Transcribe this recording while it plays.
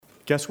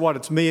Guess what?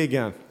 It's me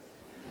again.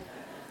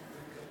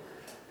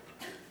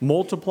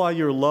 Multiply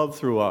your love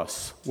through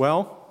us.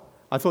 Well,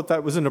 I thought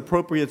that was an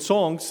appropriate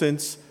song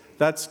since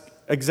that's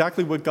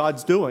exactly what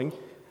God's doing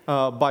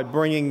by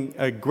bringing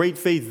a Great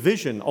Faith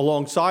Vision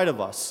alongside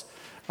of us.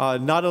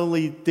 Not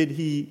only did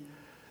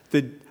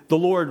the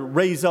Lord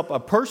raise up a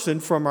person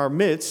from our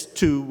midst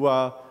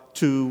to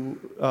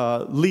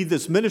lead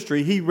this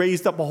ministry, he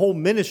raised up a whole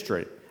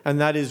ministry, and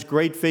that is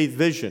Great Faith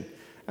Vision.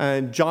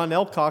 And John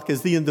Elcock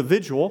is the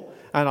individual,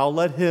 and I'll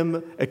let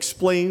him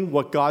explain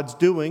what God's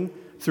doing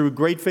through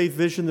Great Faith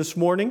Vision this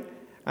morning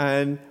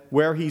and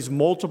where he's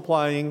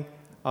multiplying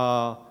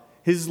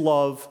his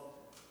love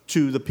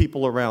to the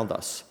people around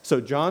us. So,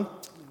 John?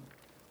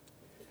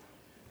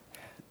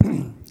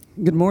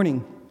 Good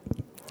morning.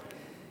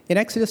 In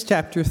Exodus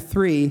chapter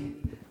 3,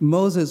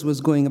 Moses was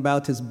going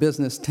about his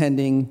business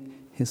tending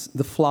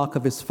the flock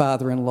of his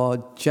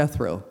father-in-law,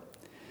 Jethro,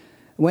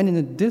 when in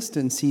the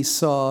distance he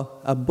saw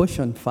a bush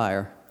on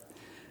fire.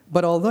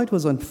 But although it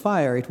was on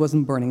fire, it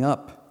wasn't burning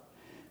up.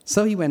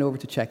 So he went over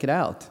to check it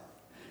out.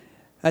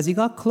 As he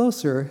got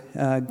closer,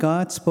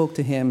 God spoke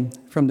to him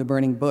from the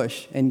burning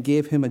bush and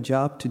gave him a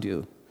job to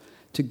do,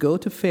 to go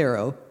to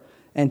Pharaoh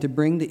and to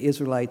bring the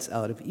Israelites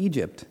out of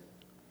Egypt.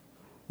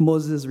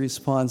 Moses'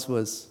 response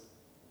was,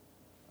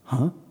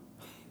 "Huh?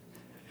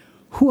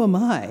 Who am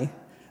I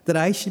that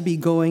I should be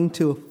going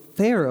to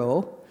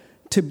Pharaoh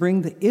to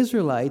bring the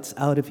Israelites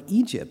out of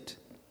Egypt?"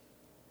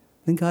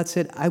 Then God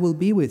said, "I will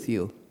be with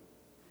you."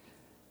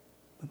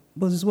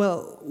 Moses,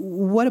 well,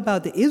 what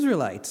about the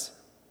Israelites?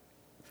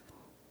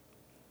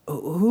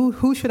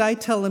 Who should I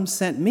tell them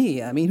sent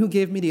me? I mean, who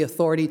gave me the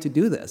authority to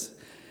do this?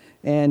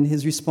 And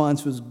his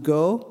response was,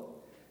 "Go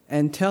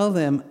and tell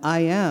them I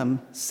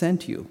am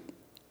sent you."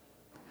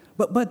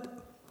 But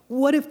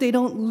what if they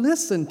don't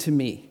listen to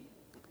me?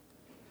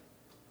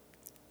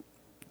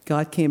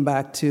 God came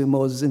back to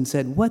Moses and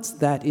said, "What's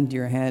that in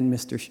your hand,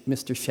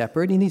 Mr.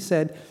 Shepherd?" And he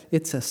said,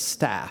 "It's a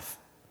staff."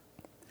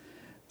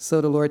 So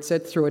the Lord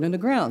said, "Throw it on the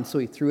ground." So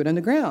he threw it on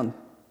the ground.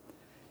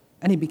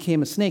 And he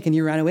became a snake, and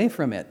he ran away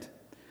from it.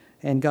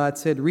 And God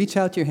said, "Reach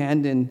out your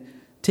hand and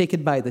take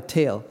it by the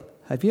tail."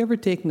 Have you ever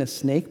taken a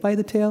snake by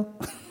the tail?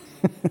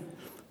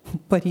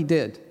 But he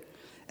did.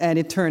 And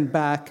it turned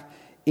back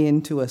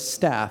into a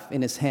staff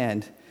in his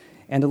hand.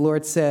 And the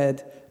Lord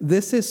said,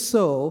 "This is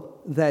so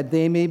that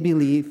they may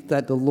believe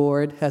that the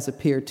Lord has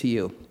appeared to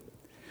you."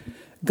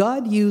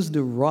 God used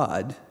the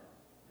rod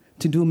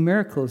to do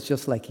miracles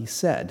just like he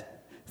said.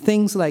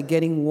 Things like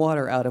getting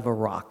water out of a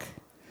rock,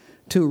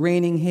 to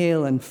raining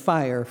hail and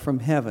fire from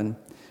heaven,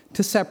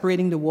 to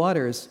separating the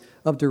waters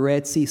of the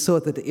Red Sea so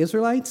that the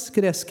Israelites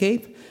could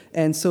escape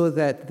and so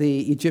that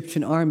the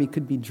Egyptian army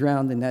could be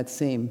drowned in that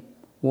same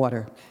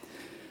water.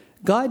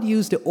 God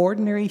used the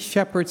ordinary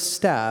shepherd's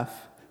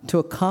staff to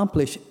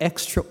accomplish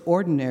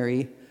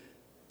extraordinary,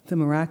 the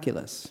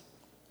miraculous.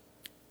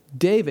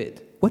 David,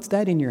 what's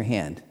that in your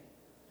hand?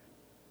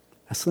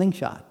 A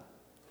slingshot.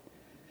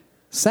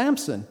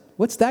 Samson,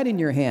 what's that in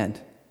your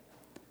hand?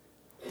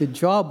 The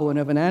jawbone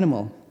of an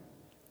animal.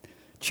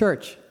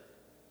 Church,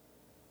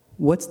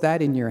 what's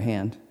that in your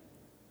hand?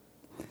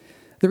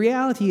 The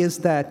reality is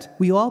that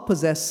we all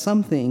possess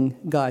something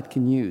God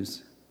can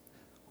use.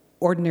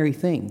 Ordinary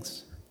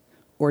things,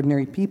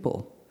 ordinary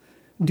people,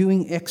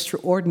 doing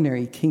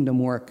extraordinary kingdom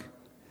work.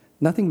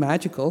 Nothing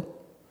magical,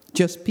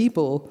 just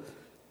people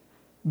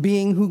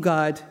being who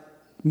God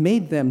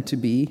made them to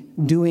be,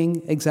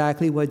 doing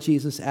exactly what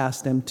Jesus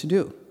asked them to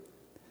do.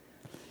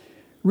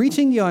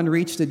 Reaching the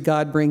unreached that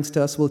God brings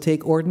to us will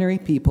take ordinary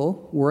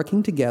people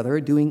working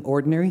together, doing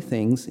ordinary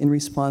things in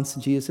response to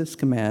Jesus'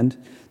 command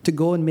to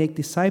go and make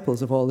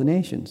disciples of all the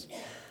nations.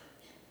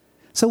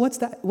 So what's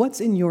that? What's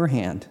in your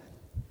hand?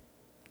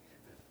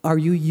 Are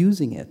you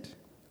using it?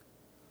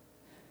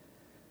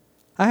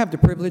 I have the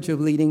privilege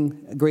of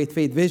leading Great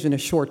Faith Vision, a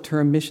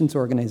short-term missions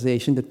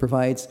organization that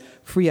provides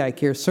free eye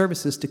care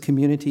services to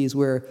communities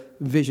where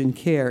vision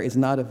care is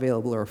not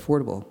available or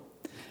affordable.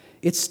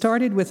 It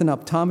started with an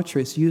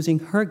optometrist using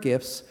her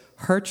gifts,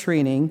 her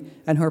training,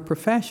 and her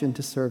profession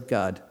to serve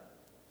God.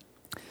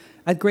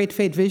 At Great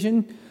Faith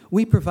Vision,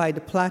 we provide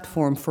a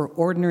platform for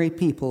ordinary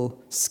people,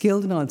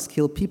 skilled and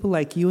unskilled, people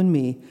like you and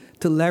me,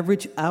 to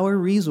leverage our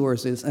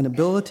resources and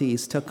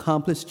abilities to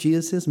accomplish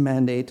Jesus'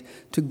 mandate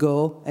to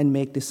go and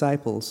make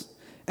disciples.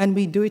 And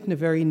we do it in a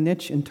very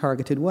niche and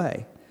targeted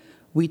way.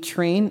 We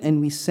train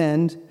and we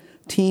send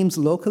teams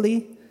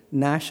locally,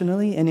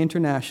 nationally, and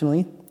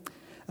internationally.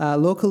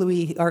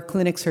 Locally, our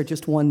clinics are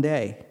just one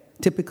day,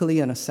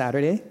 typically on a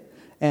Saturday,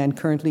 and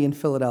currently in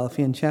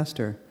Philadelphia and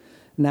Chester.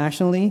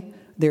 Nationally,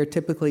 they're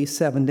typically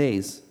 7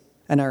 days,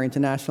 and our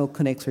international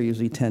clinics are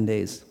usually 10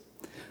 days.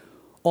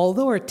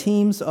 Although our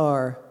teams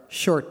are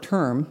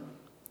short-term,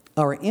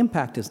 our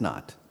impact is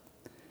not.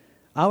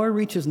 Our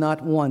reach is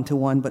not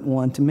one-to-one, but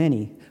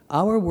one-to-many.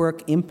 Our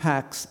work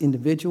impacts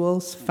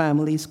individuals,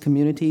 families,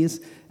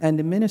 communities, and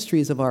the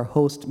ministries of our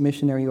host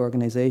missionary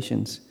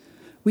organizations.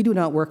 We do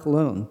not work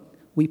alone.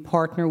 We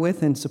partner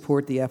with and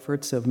support the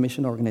efforts of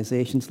mission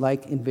organizations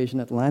like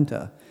Envision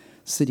Atlanta,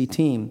 City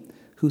Team,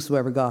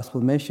 Whosoever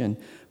Gospel Mission.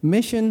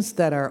 Missions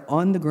that are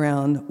on the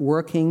ground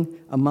working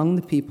among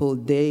the people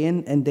day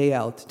in and day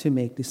out to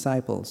make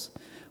disciples.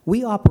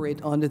 We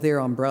operate under their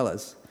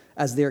umbrellas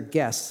as their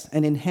guests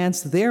and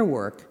enhance their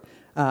work,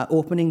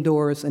 opening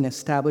doors and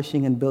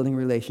establishing and building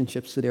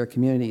relationships to their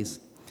communities.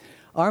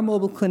 Our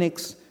mobile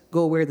clinics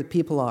go where the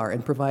people are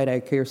and provide eye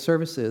care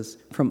services,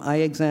 from eye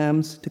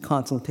exams to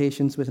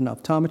consultations with an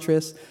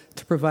optometrist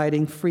to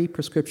providing free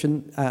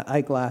prescription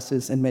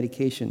eyeglasses and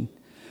medication.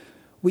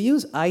 We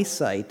use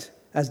eyesight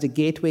as the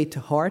gateway to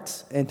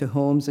hearts and to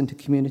homes and to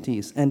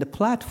communities, and a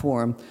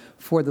platform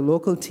for the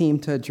local team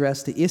to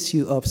address the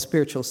issue of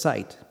spiritual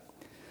sight.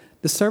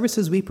 The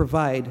services we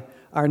provide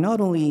are not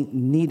only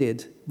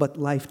needed, but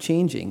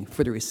life-changing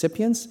for the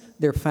recipients,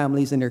 their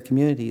families, and their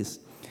communities.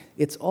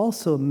 It's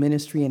also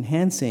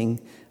ministry-enhancing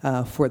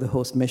for the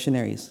host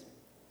missionaries.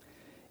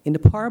 In the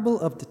parable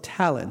of the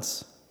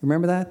talents,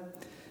 remember that?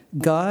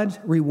 God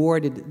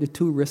rewarded the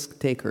 2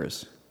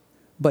 risk-takers,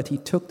 but he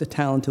took the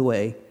talent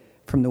away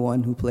from the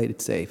one who played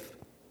it safe.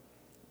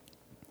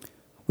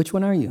 Which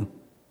one are you?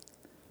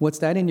 What's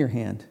that in your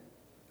hand?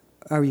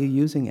 Are you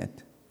using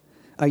it?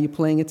 Are you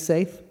playing it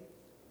safe?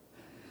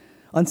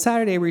 On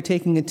Saturday, we're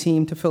taking a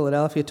team to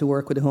Philadelphia to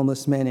work with the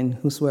homeless men in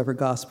Whosoever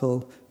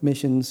Gospel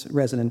Missions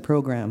resident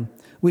program.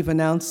 We've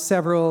announced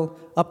several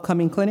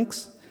upcoming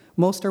clinics.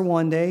 Most are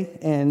 1 day,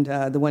 and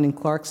the one in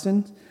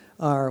Clarkston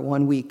are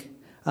 1 week.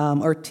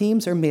 Our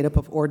teams are made up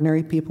of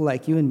ordinary people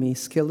like you and me,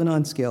 skilled and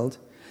unskilled.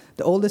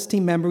 The oldest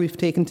team member we've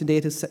taken to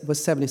date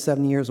was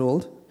 77 years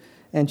old,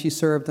 and she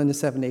served on the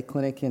 7-day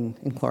clinic in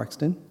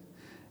Clarkston.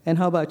 And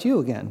how about you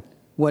again?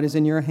 What is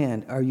in your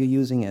hand? Are you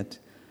using it?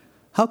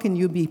 How can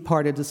you be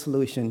part of the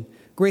solution?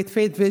 Great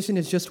Faith Vision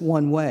is just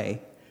one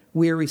way.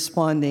 We're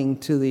responding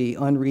to the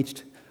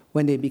unreached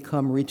when they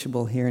become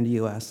reachable here in the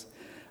U.S.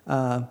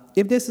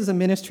 If this is a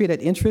ministry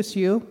that interests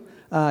you,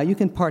 you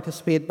can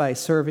participate by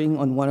serving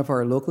on one of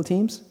our local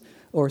teams,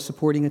 or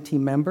supporting a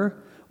team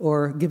member,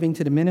 or giving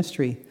to the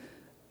ministry.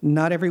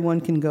 Not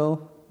everyone can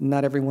go,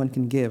 not everyone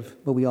can give,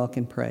 but we all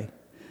can pray.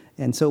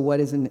 And so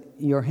what is in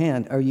your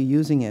hand? Are you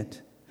using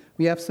it?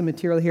 We have some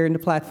material here in the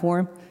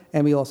platform,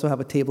 and we also have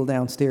a table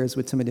downstairs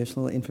with some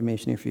additional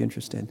information if you're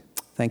interested.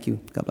 Thank you.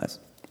 God bless.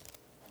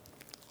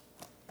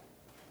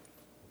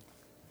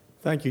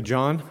 Thank you,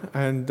 John.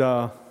 And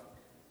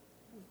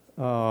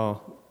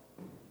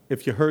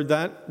if you heard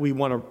that, we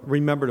want to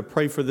remember to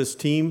pray for this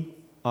team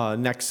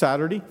next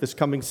Saturday, this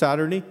coming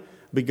Saturday.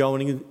 Be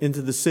going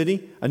into the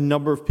city. A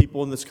number of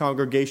people in this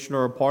congregation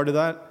are a part of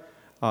that.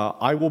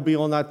 I will be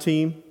on that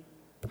team.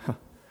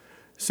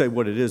 Say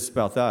what it is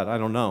about that, I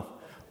don't know.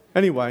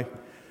 Anyway,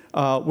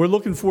 we're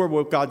looking forward to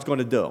what God's going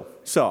to do.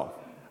 So,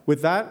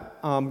 with that,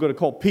 I'm going to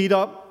call Pete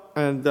up,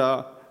 and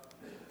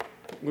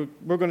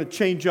we're going to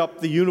change up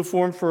the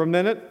uniform for a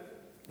minute.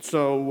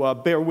 So,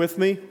 bear with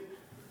me.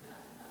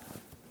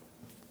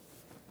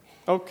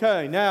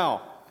 Okay,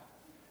 now,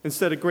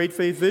 instead of Great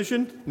Faith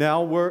Vision,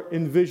 now we're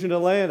Envision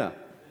Atlanta.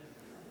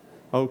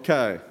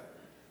 Okay.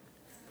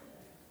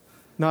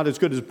 Not as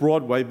good as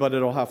Broadway, but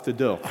it'll have to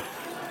do.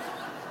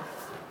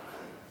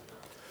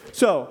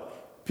 So,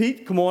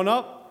 Pete, come on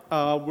up.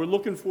 We're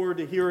looking forward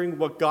to hearing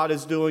what God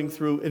is doing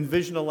through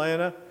Envision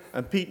Atlanta.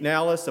 And Pete and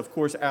Alice, of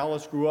course,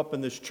 Alice grew up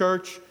in this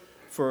church.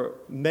 For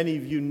many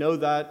of you know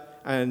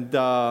that. And,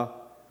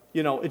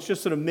 it's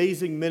just an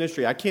amazing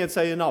ministry. I can't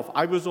say enough.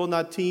 I was on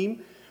that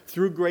team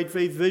through Great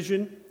Faith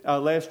Vision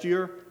last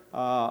year,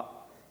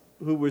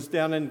 who was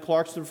down in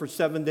Clarkston for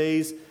 7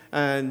 days.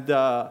 And,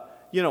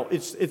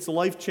 it's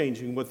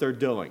life-changing what they're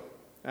doing.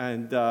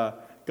 And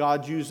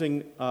God's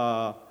using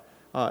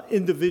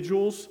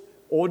individuals,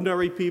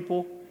 ordinary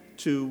people,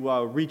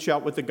 to reach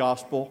out with the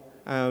gospel.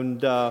 And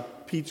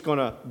Pete's going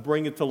to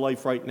bring it to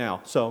life right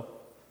now. So,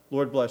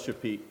 Lord bless you,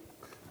 Pete.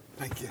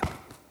 Thank you.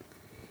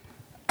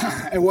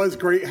 It was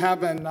great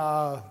having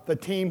the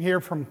team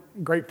here from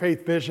Great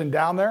Faith Vision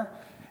down there.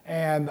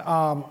 And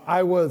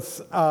I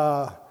was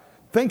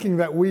thinking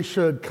that we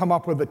should come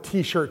up with a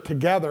T-shirt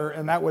together,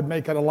 and that would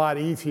make it a lot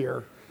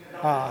easier.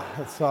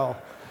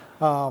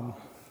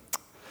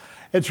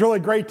 It's really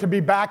great to be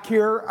back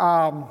here.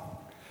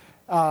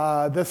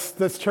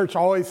 This church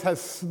always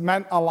has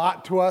meant a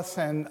lot to us,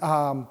 and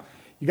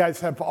you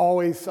guys have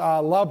always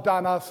loved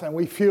on us, and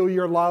we feel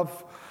your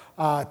love.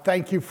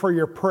 Thank you for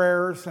your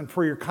prayers and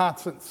for your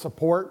constant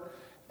support.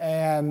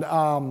 And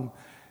in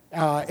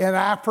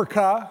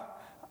Africa,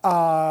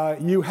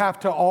 you have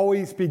to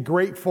always be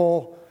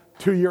grateful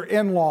to your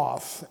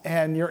in-laws,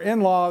 and your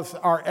in-laws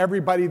are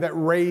everybody that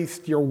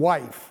raised your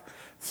wife.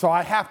 So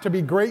I have to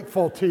be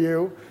grateful to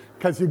you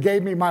because you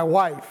gave me my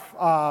wife.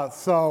 I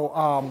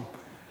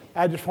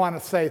just want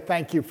to say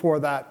thank you for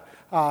that.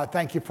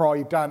 Thank you for all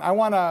you've done.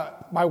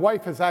 My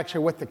wife is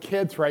actually with the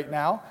kids right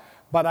now,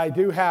 but I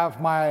do have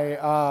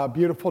my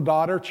beautiful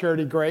daughter,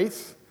 Charity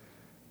Grace,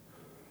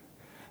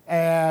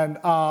 and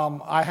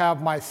I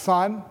have my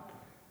son,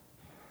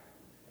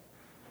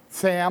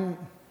 Sam.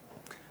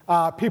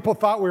 People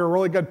thought we were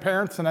really good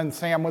parents, and then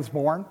Sam was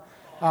born.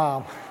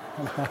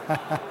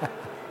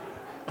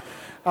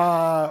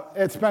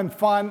 It's been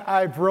fun.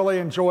 I've really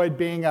enjoyed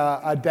being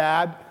a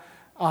dad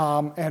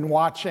and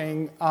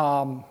watching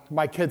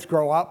my kids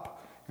grow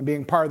up and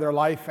being part of their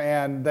life.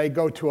 And they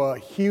go to a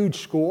huge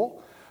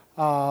school.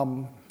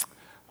 And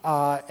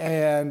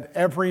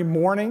every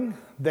morning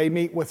they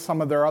meet with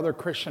some of their other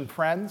Christian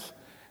friends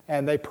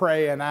and they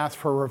pray and ask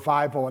for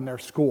revival in their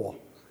school.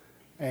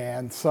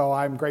 And so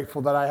I'm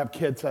grateful that I have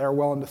kids that are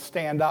willing to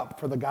stand up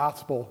for the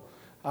gospel,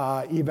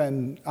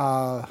 even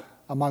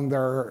among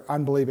their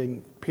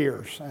unbelieving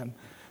peers. And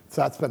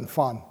so that's been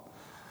fun.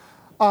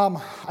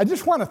 I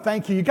just want to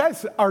thank you. You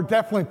guys are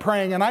definitely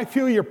praying, and I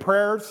feel your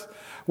prayers.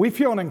 We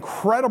feel an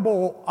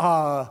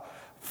incredible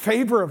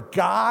favor of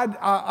God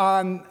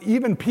on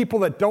even people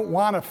that don't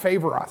want to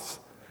favor us.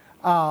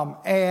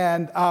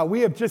 And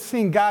we have just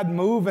seen God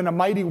move in a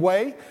mighty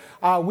way.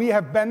 We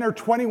have been there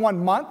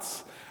 21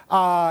 months.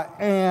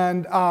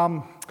 And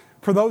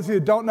for those of you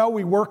who don't know,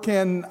 we work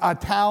in a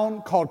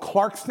town called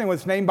Clarkston. It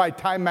was named by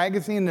Time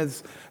Magazine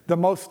as the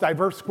most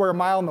diverse square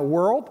mile in the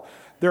world.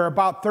 There are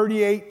about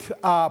 38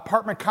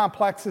 apartment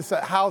complexes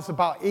that house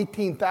about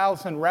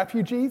 18,000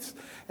 refugees.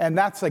 And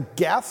that's a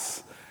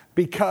guess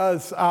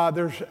because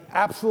there's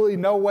absolutely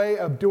no way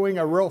of doing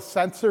a real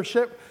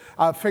censorship,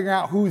 figuring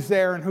out who's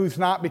there and who's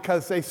not,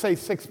 because they say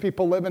 6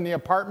 people live in the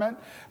apartment,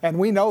 and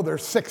we know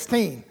there's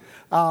 16.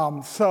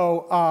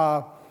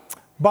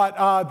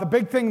 But the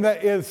big thing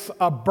that is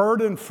a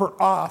burden for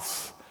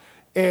us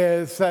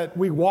is that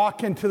we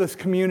walk into this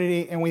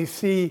community and we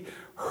see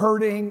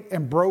hurting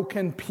and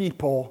broken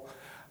people.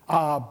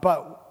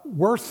 But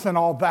worse than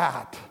all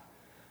that,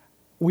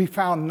 we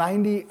found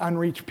 90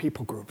 unreached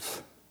people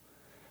groups.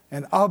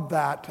 And of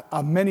that,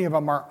 many of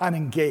them are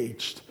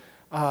unengaged,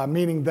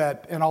 meaning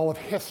that in all of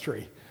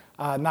history,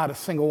 not a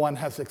single one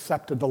has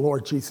accepted the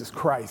Lord Jesus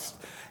Christ.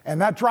 And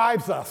that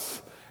drives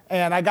us.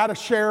 And I got to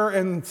share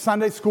in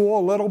Sunday school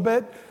a little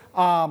bit.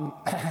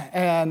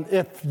 And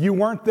if you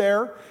weren't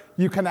there,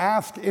 you can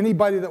ask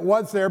anybody that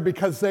was there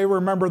because they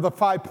remember the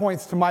 5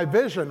 points to my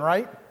vision,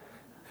 right?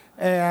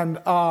 And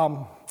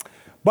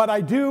but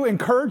I do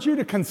encourage you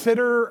to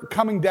consider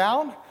coming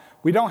down.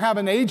 We don't have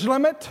an age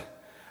limit.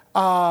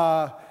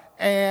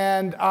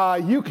 And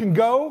you can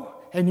go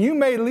and you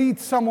may lead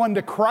someone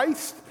to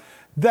Christ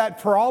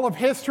that for all of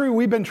history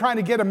we've been trying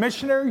to get a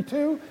missionary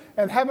to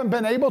and haven't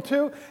been able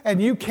to,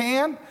 and you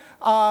can.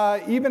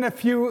 Even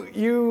if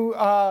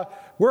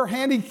we're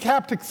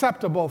handicapped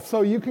acceptable,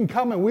 so you can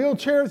come in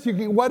wheelchairs, you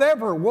can,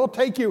 whatever, we'll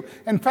take you.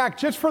 In fact,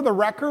 just for the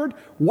record,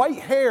 white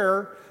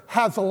hair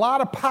has a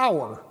lot of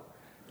power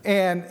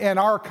in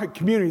our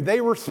community.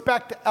 They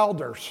respect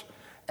elders,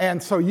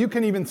 and so you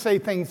can even say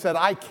things that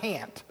I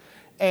can't.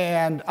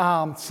 And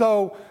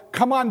so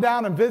come on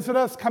down and visit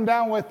us. Come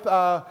down with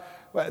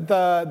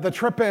the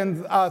trip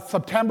in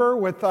September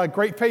with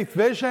Great Faith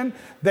Vision.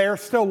 They're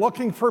still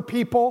looking for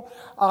people.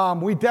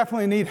 We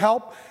definitely need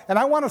help. And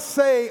I want to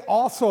say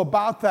also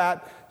about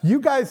that, you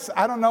guys,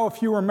 I don't know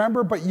if you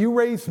remember, but you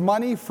raised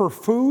money for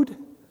food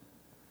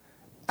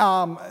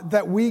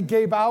that we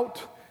gave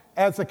out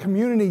as a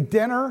community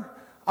dinner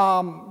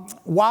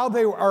while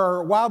they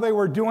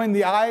were doing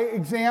the eye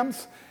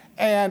exams.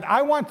 And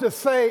I want to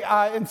say,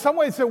 in some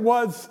ways it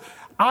was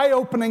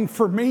eye-opening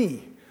for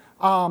me.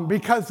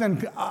 Because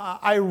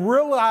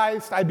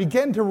I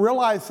began to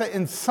realize that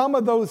in some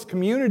of those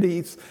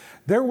communities,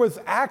 there was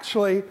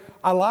actually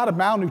a lot of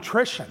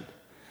malnutrition.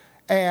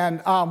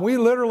 And we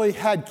literally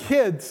had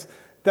kids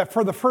that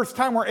for the first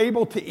time were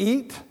able to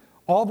eat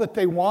all that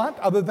they want,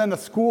 other than a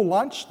school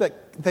lunch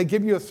that they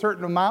give you a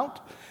certain amount.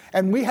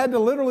 And we had to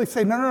literally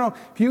say, no,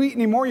 if you eat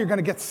any more, you're going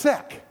to get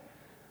sick.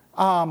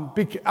 And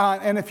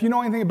if you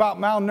know anything about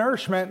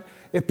malnourishment,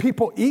 if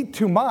people eat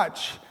too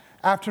much,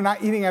 after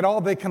not eating at all,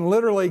 they can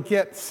literally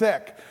get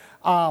sick.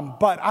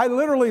 But I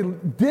literally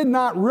did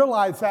not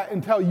realize that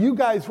until you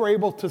guys were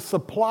able to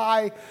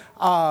supply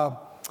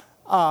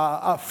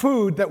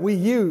food that we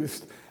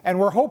used. And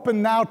we're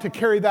hoping now to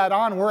carry that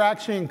on. We're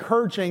actually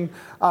encouraging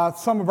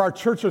some of our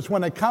churches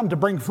when they come to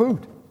bring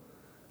food.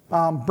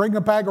 Bring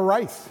a bag of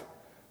rice.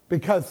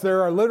 Because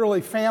there are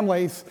literally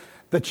families,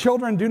 the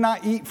children do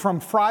not eat from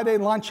Friday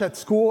lunch at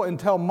school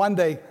until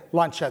Monday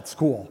lunch at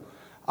school.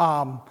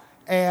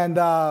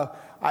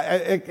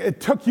 It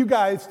took you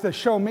guys to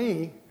show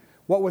me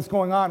what was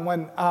going on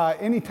when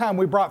anytime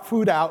we brought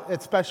food out,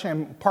 especially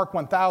in Park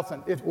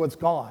 1000, it was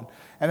gone.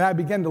 And I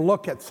began to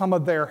look at some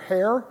of their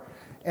hair,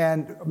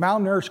 and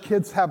malnourished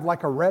kids have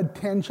like a red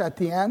tinge at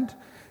the end.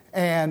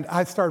 And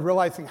I started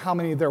realizing how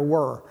many there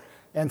were.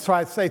 And so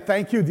I say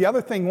thank you. The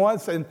other thing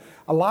was, in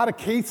a lot of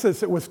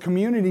cases, it was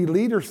community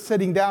leaders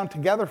sitting down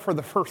together for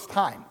the first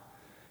time.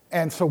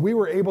 And so we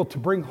were able to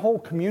bring whole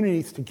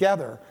communities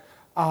together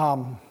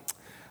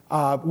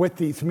with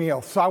these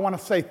meals. So I want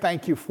to say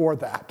thank you for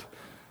that.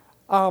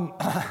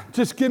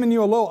 Just giving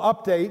you a little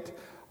update.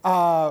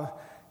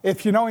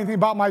 If you know anything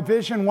about my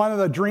vision, one of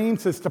the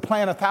dreams is to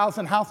plant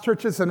 1,000 house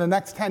churches in the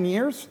next 10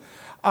 years.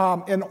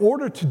 In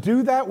order to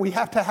do that, we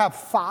have to have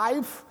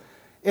 5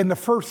 in the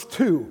first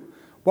 2.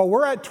 Well,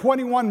 we're at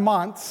 21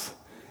 months,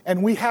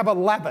 and we have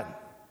 11.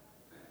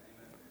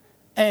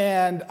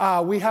 And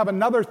we have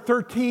another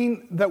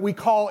 13 that we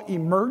call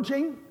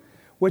emerging,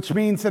 which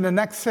means in the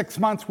next 6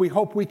 months, we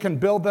hope we can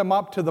build them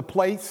up to the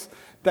place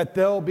that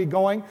they'll be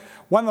going.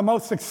 One of the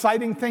most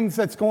exciting things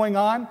that's going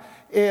on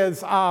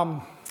is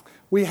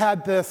we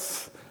had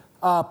this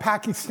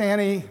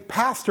Pakistani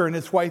pastor and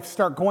his wife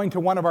start going to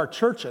one of our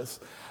churches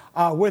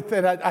with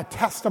a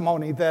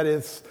testimony that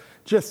is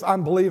just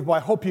unbelievable. I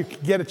hope you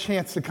get a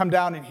chance to come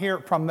down and hear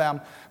it from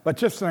them, but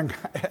just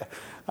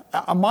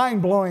a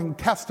mind-blowing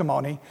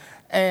testimony.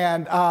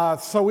 And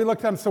so we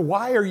looked at him and said,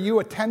 why are you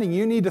attending?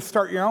 You need to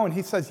start your own.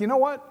 He says, you know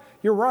what?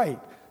 You're right.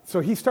 So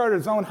he started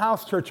his own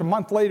house church. A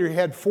month later, he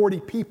had 40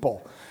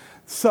 people.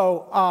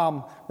 So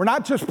we're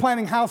not just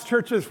planning house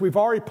churches. We've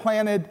already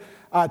planted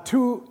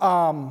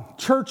 2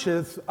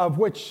 churches, of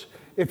which,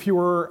 if you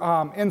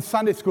were in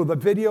Sunday school, the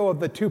video of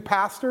the 2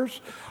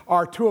 pastors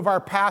are 2 of our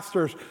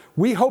pastors.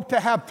 We hope to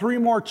have 3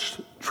 more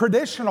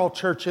traditional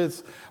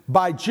churches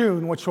by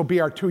June, which will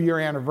be our 2-year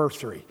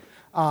anniversary.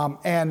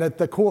 And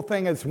the cool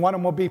thing is one of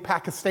them will be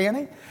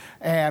Pakistani,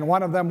 and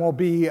one of them will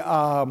be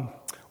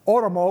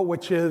Oromo,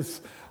 which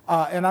is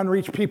an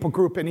unreached people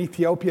group in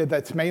Ethiopia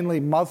that's mainly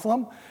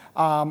Muslim.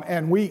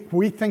 And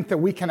we think that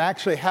we can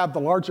actually have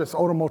the largest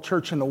Oromo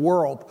church in the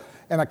world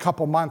in a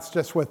couple months,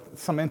 just with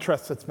some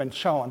interest that's been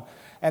shown.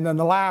 And then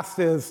the last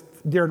is,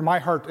 dear to my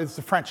heart, is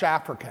the French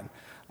African,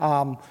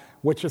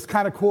 which is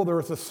kind of cool. There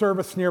was a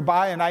service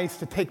nearby, and I used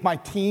to take my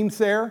teams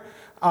there.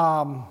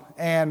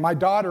 And my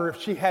daughter, if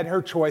she had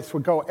her choice,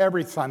 would go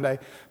every Sunday,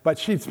 but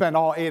she'd spend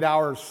all 8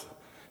 hours.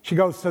 She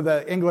goes to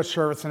the English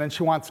service, and then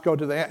she wants to go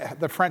to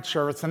the French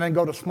service, and then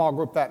go to small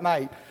group that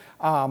night.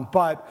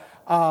 But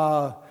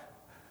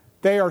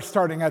they are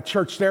starting a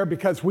church there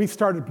because we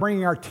started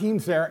bringing our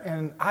teams there,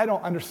 and I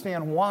don't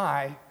understand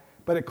why,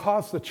 but it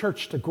caused the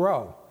church to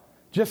grow.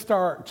 Just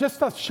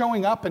us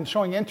showing up and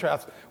showing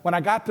interest. When I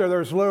got there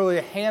was literally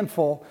a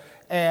handful,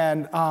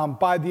 and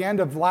by the end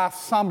of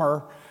last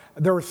summer,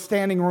 there was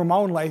standing room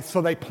only,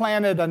 so they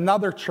planted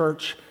another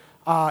church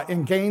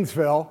in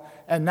Gainesville,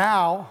 and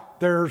now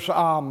there's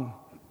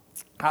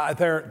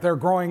they're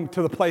growing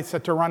to the place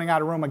that they're running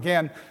out of room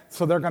again,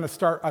 so they're going to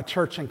start a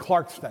church in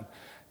Clarkston.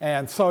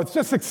 And so it's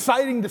just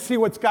exciting to see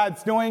what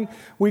God's doing.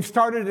 We've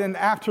started an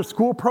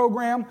after-school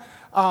program.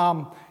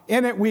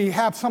 In it, we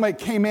have somebody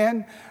that came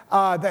in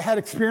that had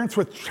experience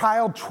with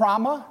child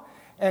trauma,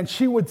 and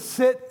she would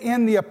sit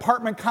in the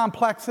apartment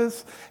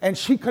complexes, and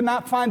she could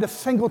not find a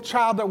single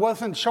child that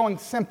wasn't showing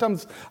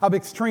symptoms of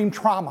extreme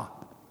trauma.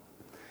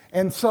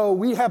 And so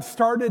we have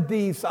started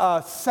these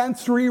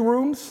sensory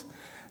rooms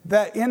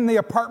that in the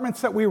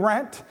apartments that we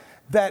rent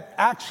that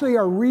actually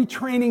are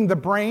retraining the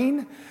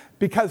brain,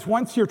 because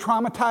once you're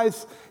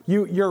traumatized,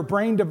 your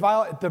brain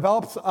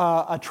develops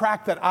a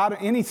tract that out of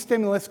any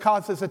stimulus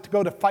causes it to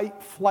go to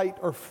fight, flight,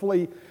 or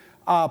flee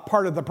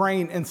part of the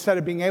brain instead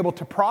of being able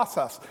to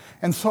process.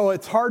 And so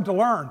it's hard to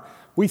learn.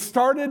 We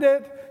started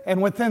it,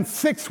 and within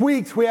 6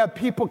 weeks, we have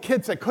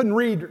kids that couldn't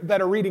read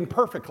that are reading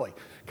perfectly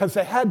because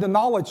they had the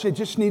knowledge. They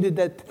just needed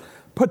to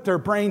put their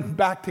brain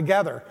back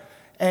together.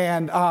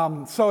 And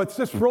so it's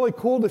just really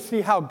cool to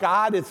see how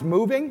God is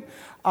moving.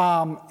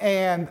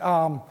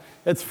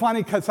 It's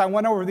funny because I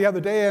went over the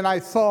other day and I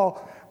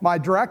saw my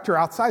director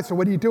outside. I said,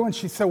 what are you doing?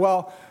 She said,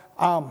 well,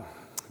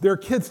 there are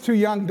kids too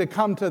young to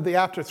come to the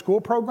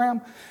after-school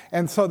program,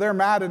 and so they're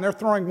mad and they're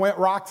throwing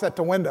rocks at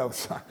the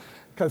windows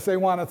because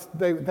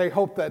they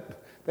hope that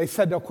they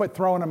said they'll quit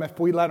throwing them if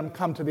we let them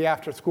come to the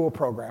after-school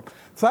program.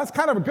 So that's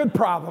kind of a good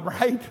problem,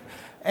 right?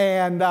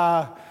 And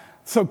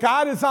so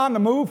God is on the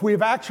move.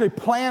 We've actually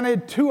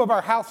planted 2 of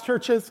our house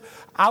churches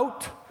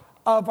out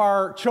of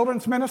our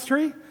children's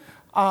ministry,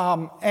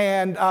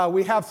 and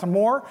we have some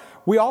more.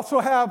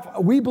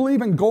 We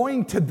believe in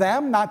going to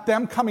them, not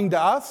them coming to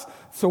us.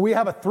 So we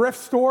have a thrift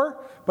store,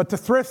 but the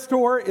thrift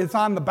store is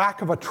on the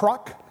back of a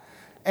truck.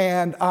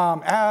 And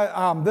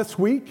this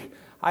week,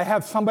 I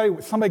have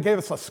somebody gave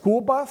us a school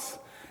bus,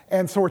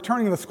 and so we're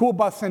turning the school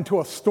bus into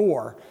a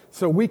store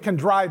so we can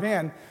drive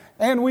in.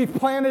 And we've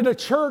planted a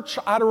church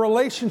out of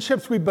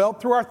relationships we built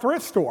through our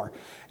thrift store.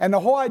 And the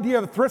whole idea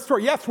of the thrift store,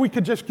 yes, we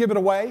could just give it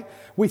away.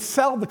 We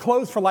sell the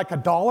clothes for like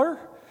 $1,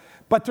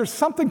 but there's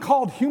something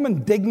called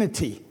human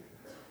dignity.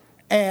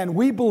 And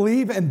we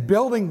believe in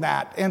building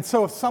that. And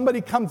so if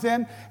somebody comes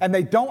in and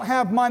they don't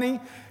have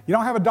money, you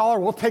don't have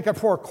 $1, we'll take it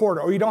for a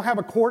quarter. Or you don't have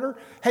a quarter,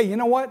 hey, you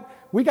know what?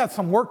 We got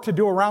some work to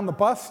do around the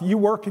bus. You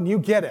work and you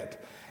get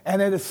it. And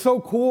it is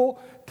so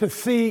cool to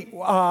see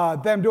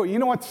them do it. You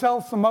know what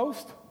sells the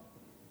most?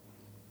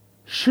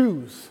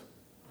 Shoes.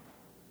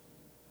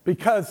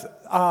 Because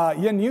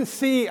you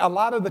see a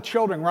lot of the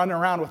children running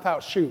around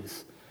without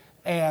shoes.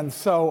 And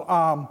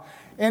so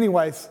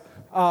anyways,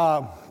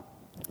 I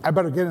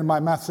better get into my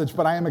message,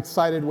 but I am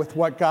excited with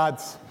what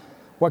God's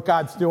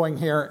doing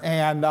here.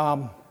 And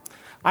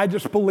I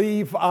just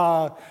believe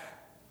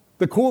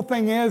the cool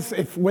thing is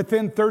if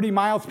within 30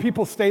 miles,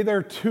 people stay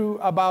there to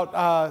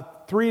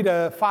about 3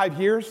 to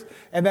 5 years,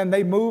 and then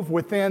they move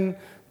within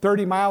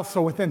 30 miles.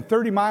 So within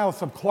 30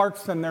 miles of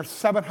Clarkston, there's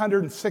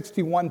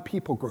 761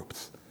 people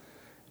groups.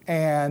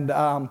 And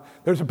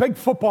there's a big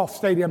football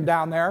stadium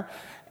down there.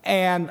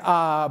 And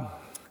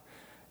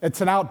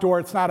it's an outdoor,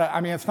 it's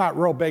not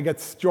real big,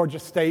 it's Georgia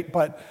State.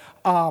 But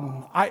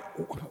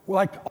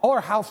like all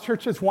our house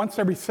churches, once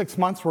every 6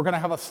 months, we're going to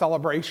have a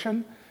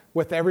celebration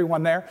with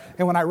everyone there.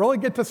 And when I really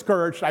get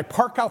discouraged, I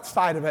park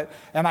outside of it,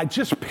 and I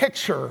just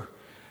picture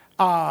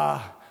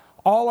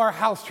all our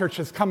house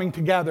churches coming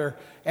together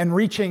and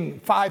reaching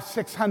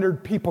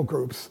 500-600 people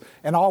groups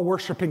and all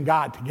worshiping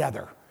God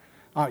together.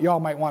 Y'all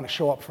might want to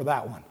show up for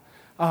that one.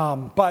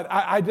 But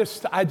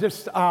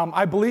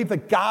I believe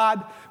that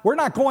God, we're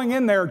not going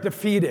in there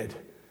defeated.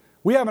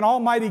 We have an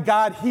almighty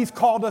God. He's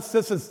called us.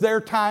 This is their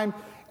time.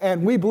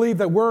 And we believe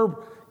that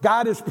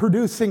God is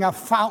producing a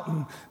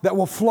fountain that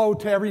will flow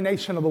to every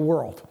nation of the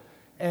world.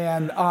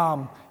 And,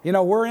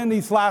 we're in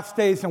these last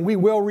days, and we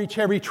will reach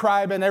every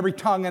tribe and every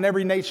tongue and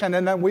every nation,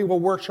 and then we will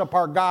worship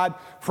our God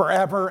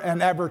forever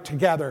and ever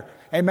together.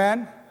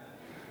 Amen?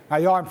 Now,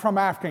 y'all, I'm from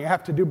Africa. You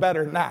have to do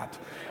better than that.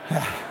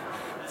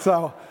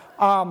 So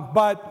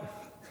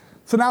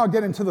now I'll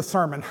get into the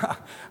sermon.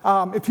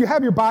 If you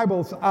have your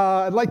Bibles,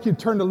 I'd like you to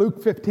turn to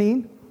Luke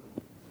 15.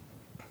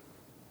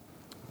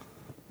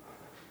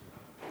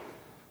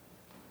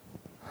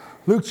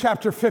 Luke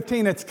chapter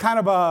 15, it's kind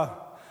of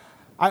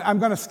I'm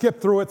going to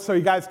skip through it so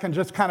you guys can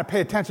just kind of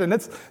pay attention.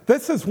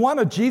 This is one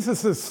of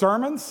Jesus'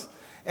 sermons,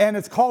 and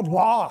it's called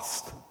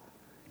Lost.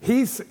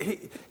 He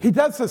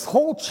does this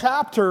whole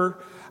chapter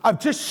of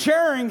just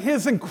sharing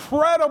his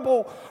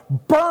incredible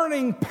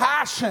burning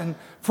passion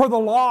for the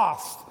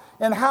lost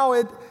and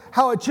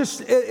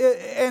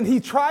and he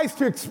tries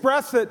to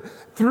express it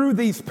through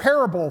these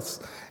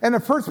parables. And the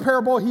first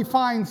parable he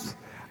finds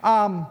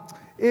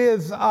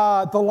is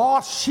the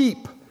lost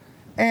sheep.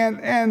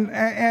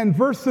 And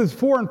verses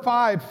 4 and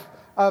 5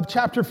 of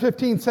chapter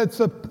 15 said,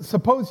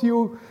 suppose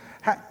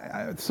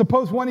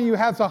one of you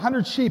has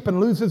 100 sheep and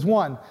loses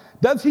one.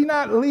 Does he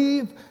not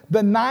leave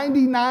the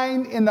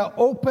 99 in the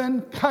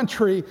open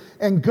country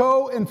and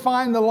go and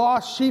find the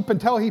lost sheep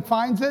until he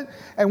finds it?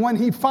 And when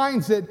he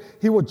finds it,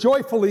 he will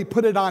joyfully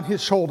put it on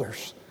his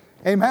shoulders.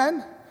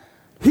 Amen?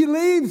 He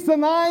leaves the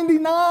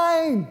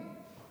 99.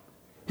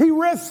 He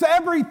risks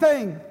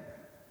everything.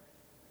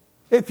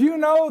 If you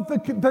know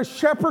the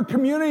shepherd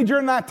community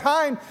during that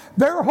time,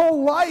 their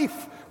whole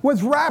life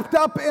was wrapped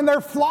up in their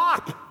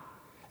flock.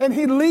 And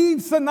he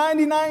leaves the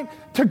 99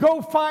 to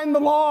go find the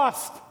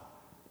lost.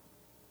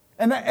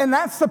 And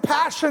that's the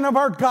passion of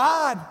our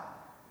God.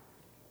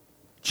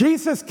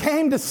 Jesus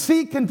came to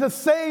seek and to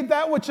save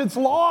that which is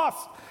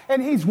lost.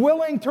 And he's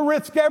willing to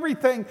risk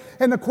everything.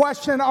 And the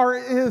question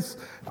is,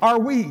 are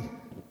we?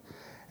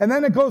 And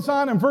then it goes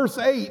on in verse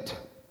 8.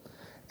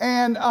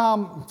 And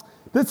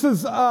this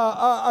is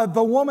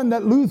the woman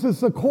that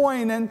loses the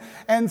coin.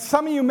 And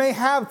some of you may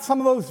have some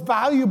of those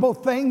valuable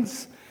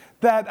things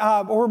that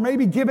or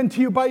maybe given to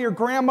you by your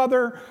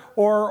grandmother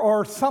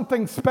or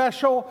something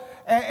special,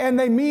 and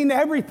they mean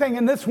everything.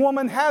 And this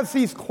woman has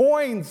these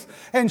coins,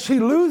 and she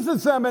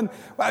loses them, and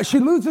she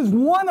loses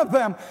one of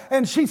them,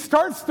 and she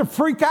starts to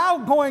freak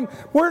out, going,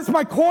 "Where's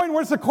my coin?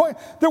 Where's the coin?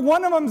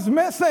 One of them's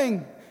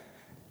missing."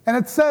 And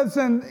it says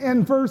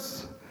in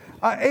verse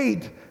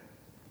 8,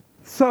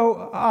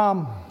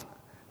 so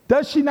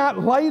does she not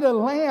light a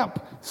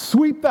lamp,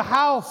 sweep the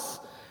house,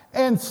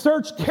 and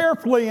search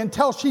carefully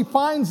until she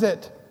finds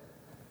it?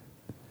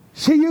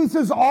 She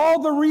uses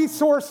all the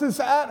resources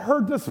at her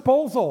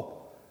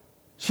disposal.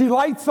 She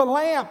lights a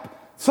lamp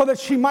so that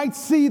she might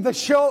see the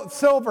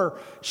silver.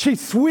 She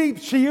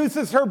sweeps. She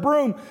uses her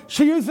broom.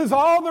 She uses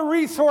all the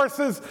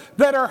resources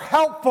that are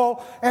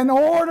helpful in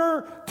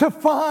order to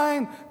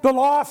find the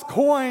lost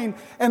coin.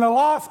 And a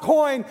lost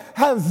coin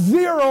has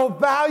zero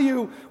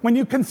value when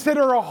you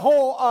consider a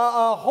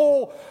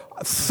whole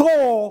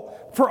soul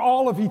for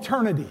all of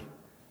eternity.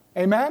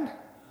 Amen?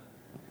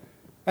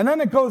 And then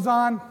it goes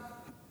on.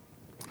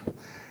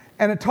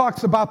 And it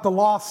talks about the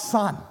lost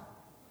son.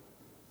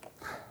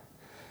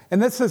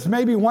 And this is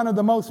maybe one of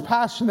the most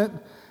passionate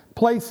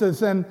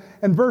places. And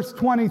verse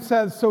 20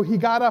 says, so he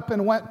got up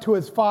and went to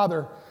his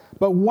father.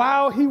 But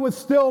while he was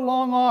still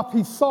long off,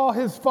 he saw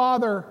his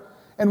father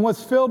and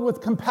was filled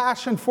with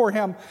compassion for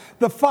him.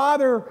 The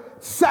father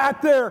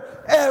sat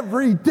there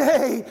every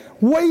day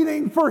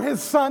waiting for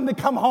his son to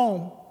come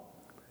home.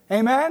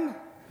 Amen?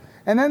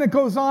 And then it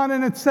goes on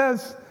and it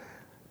says,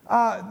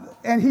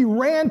 and he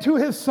ran to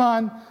his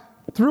son,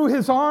 threw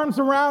his arms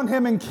around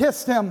him and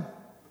kissed him.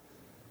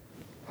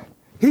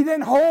 He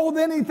didn't hold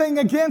anything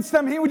against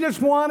him. He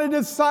just wanted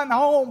his son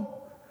home.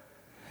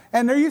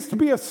 And there used to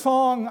be a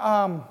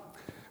song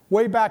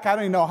way back, I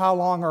don't even know how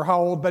long or how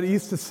old, but it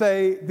used to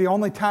say, the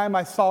only time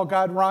I saw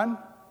God run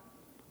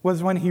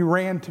was when he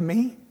ran to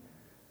me.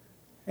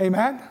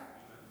 Amen?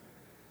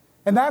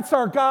 And that's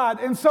our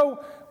God. And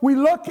so we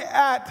look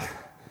at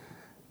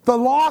the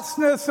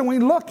lostness and we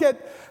look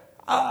at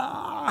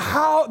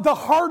how the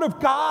heart of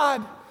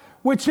God,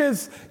 which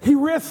is he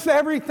risks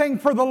everything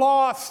for the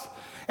lost.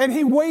 and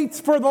he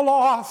waits for the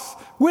lost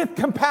with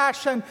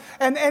compassion,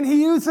 and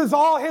he uses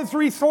all his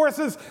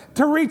resources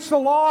to reach the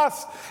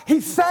lost.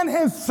 He sent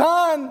his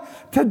son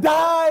to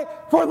die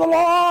for the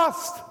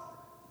lost.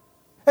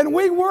 And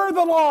we were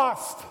the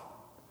lost,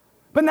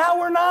 but now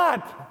we're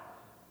not.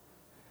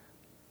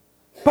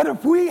 But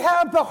if we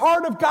have the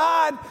heart of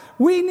God,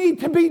 we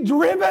need to be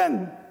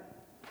driven.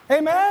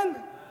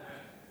 Amen?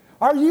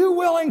 Are you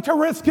willing to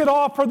risk it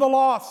all for the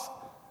lost?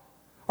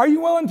 Are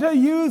you willing to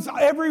use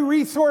every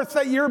resource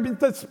at your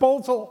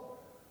disposal?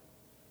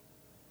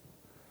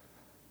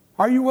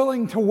 Are you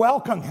willing to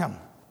welcome him?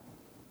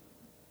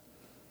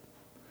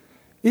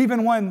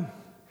 Even when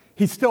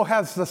he still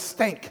has the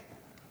stink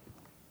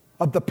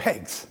of the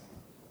pigs.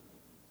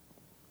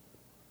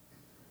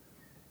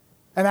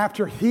 And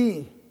after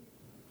he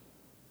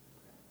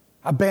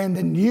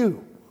abandoned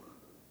you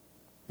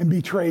and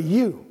betray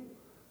you,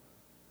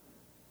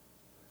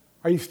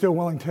 are you still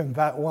willing to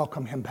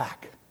welcome him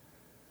back?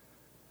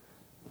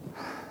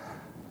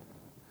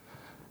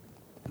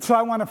 So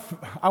I want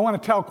to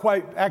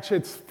tell actually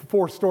it's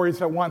 4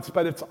 stories at once,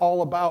 but it's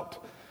all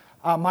about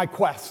my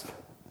quest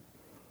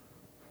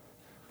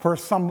for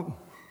some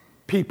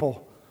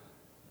people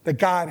that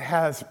God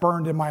has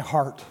burned in my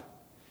heart.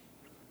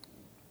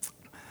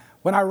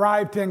 When I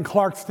arrived in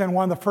Clarkston,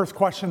 one of the first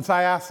questions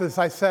I asked is,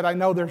 I said, I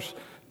know there's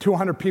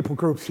 200 people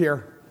groups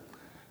here.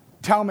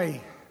 Tell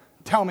me,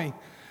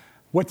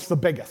 what's the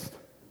biggest?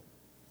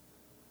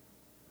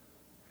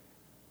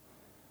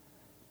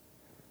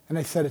 And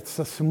they said, it's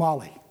the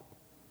Somali.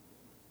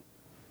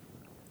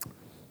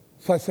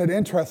 So I said,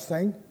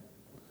 interesting.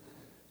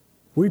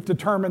 We've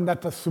determined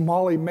that the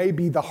Somali may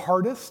be the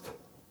hardest.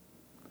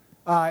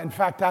 In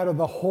fact, out of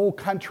the whole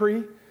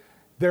country,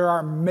 there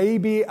are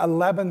maybe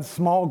 11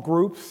 small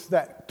groups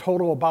that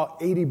total about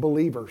 80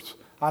 believers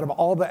out of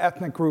all the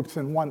ethnic groups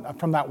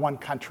from that one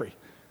country.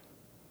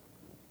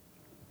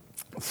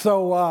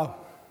 So,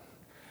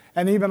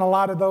 and even a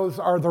lot of those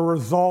are the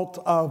result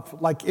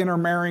of like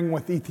intermarrying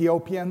with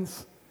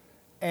Ethiopians,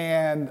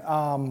 and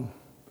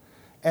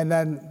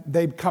then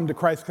they'd come to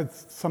Christ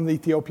because some of the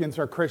Ethiopians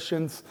are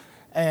Christians,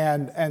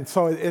 and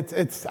so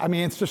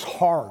it's just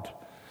hard.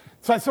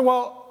 So I said,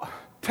 well,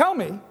 tell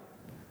me,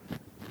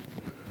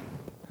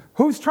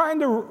 who's trying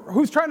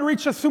to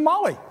reach a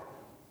Somali?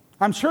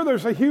 I'm sure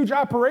there's a huge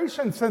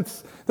operation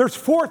since there's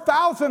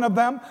 4,000 of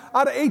them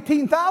out of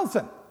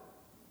 18,000.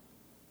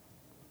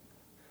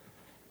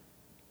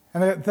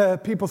 And the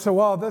people said,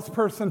 well, this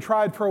person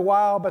tried for a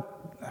while,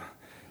 but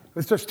it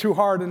was just too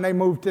hard, and they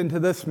moved into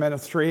this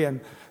ministry.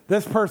 And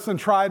this person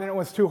tried, and it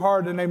was too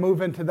hard, and they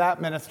moved into that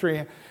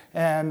ministry.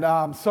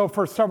 And so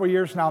for several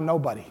years now,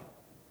 nobody.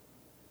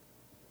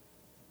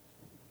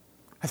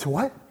 I said,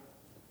 what?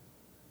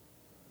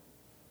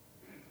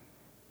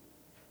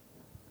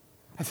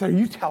 I said, are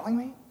you telling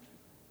me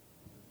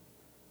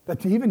that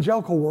the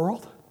evangelical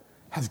world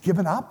has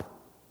given up?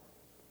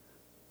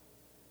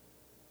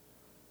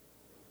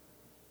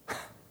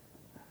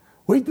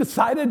 We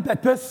decided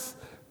that this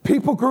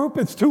people group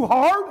is too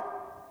hard?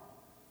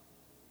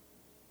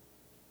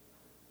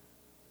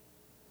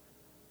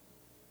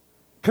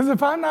 Because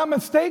if I'm not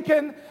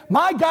mistaken,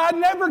 my God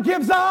never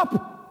gives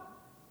up.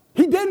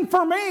 He didn't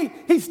for me.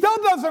 He still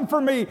doesn't for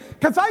me,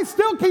 because I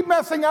still keep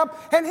messing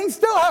up, and he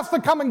still has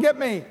to come and get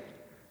me.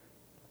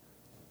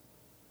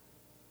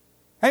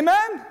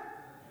 Amen?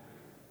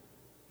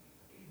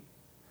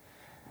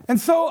 And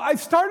so I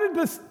started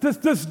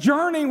this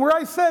journey where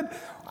I said,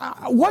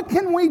 what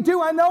can we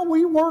do? I know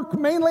we work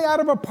mainly out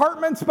of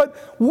apartments, but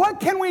what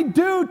can we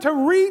do to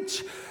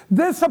reach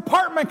this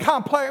apartment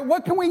complex?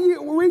 What can we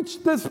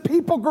reach this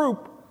people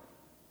group?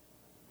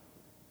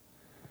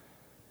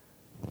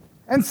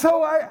 And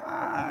so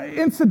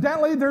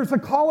incidentally, there's a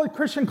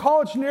Christian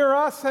college near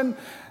us, and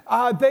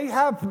they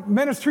have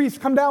ministries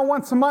come down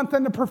once a month,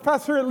 and the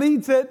professor that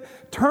leads it,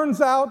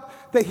 turns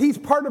out that he's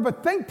part of a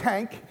think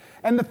tank,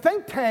 and the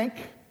think tank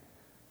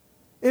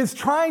is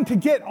trying to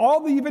get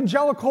all the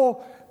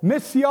evangelical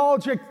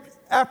missiologic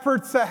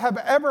efforts that have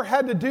ever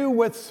had to do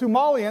with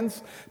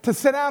Somalians to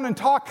sit down and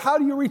talk, how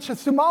do you reach the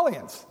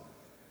Somalians?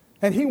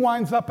 And he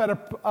winds up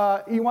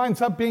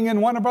being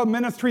in one of our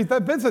ministries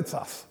that visits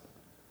us.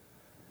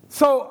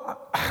 So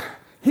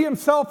he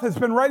himself has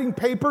been writing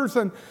papers,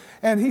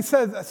 and he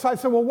said, so I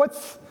said, well,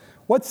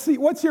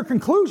 what's your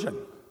conclusion?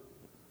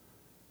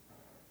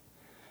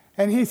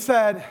 And he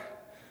said,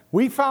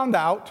 we found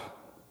out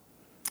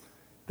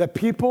that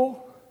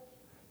people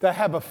that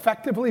have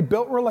effectively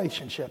built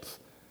relationships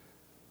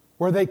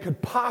where they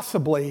could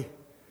possibly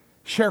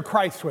share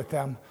Christ with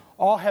them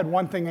all had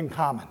one thing in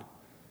common.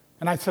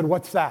 And I said,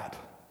 what's that?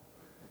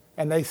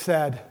 And they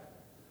said,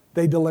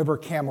 they deliver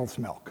camel's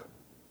milk.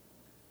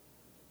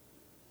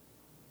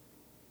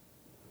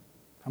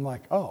 I'm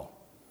like, oh.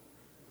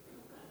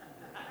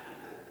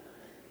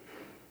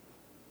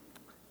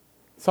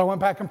 So I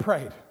went back and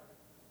prayed.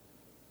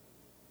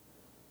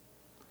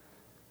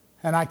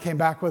 And I came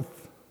back with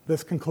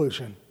this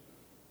conclusion.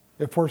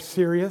 If we're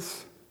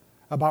serious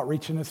about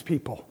reaching his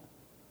people,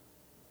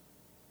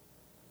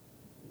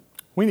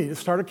 we need to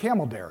start a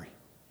camel dairy.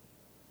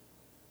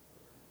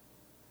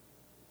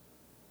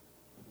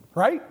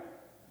 right?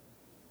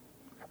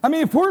 I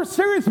mean, if we're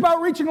serious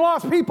about reaching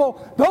lost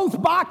people, those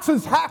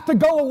boxes have to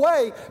go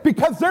away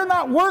because they're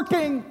not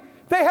working.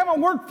 They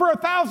haven't worked for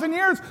 1,000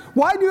 years.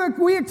 Why do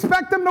we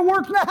expect them to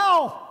work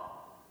now?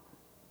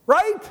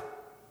 Right?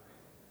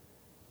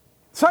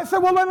 So I said,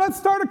 well, then let's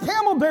start a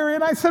camel dairy.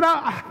 And I said,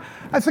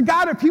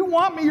 God, if you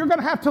want me, you're going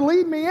to have to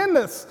lead me in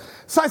this.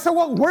 So I said,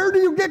 well, where do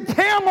you get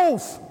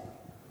camels?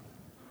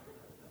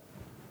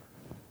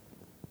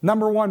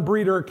 Number one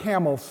breeder of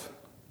camels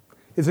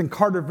is in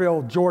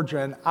Carterville, Georgia,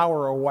 an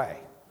hour away.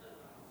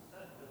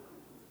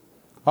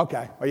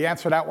 Okay, well, you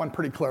answered that one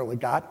pretty clearly,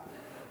 God.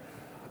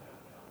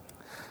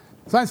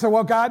 So I said,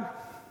 well, God,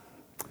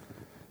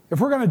 if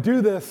we're going to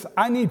do this,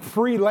 I need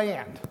free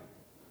land.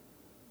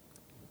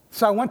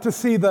 So I went to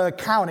see the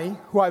county,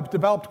 who I've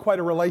developed quite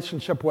a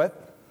relationship with.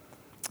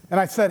 And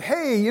I said,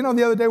 hey, you know,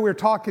 the other day we were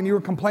talking, you were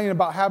complaining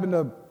about having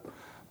to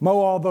mow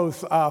all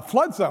those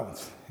flood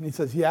zones. And he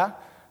says, yeah.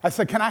 I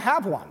said, can I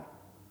have one?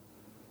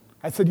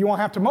 I said, you won't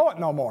have to mow it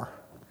no more.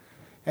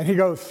 And he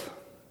goes,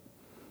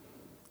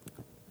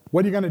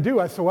 what are you going to do?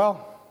 I said,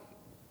 well,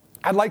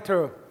 I'd like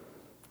to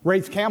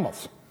raise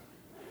camels.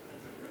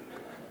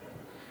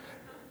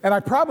 And I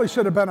probably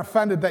should have been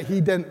offended that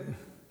he didn't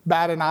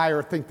bat an eye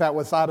or think that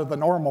was out of the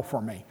normal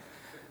for me.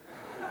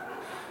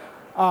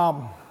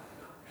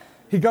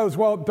 He goes,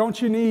 well,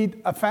 don't you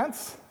need a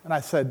fence? And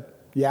I said,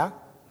 yeah.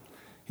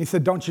 He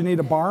said, don't you need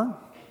a barn?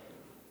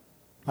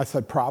 I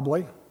said,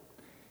 probably.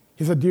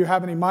 He said, do you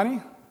have any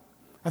money?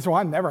 I said, well,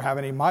 I never have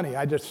any money.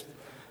 I just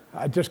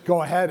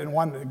go ahead and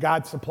one that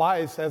God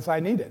supplies as I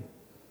need it.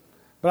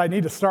 But I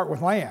need to start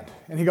with land.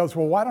 And he goes,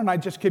 well, why don't I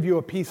just give you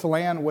a piece of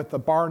land with a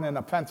barn and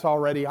a fence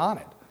already on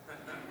it?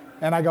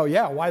 And I go,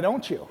 yeah, why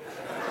don't you?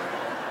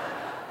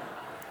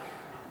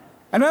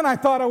 And then I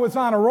thought I was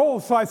on a roll,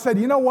 so I said,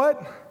 you know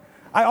what?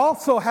 I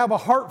also have a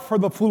heart for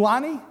the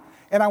Fulani,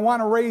 and I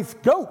want to raise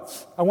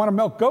goats. I want to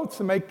milk goats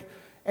and make,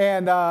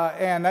 and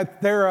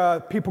they're a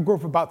people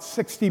group of about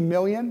 60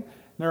 million.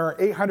 There are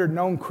 800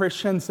 known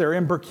Christians. They're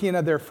in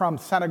Burkina. They're from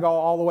Senegal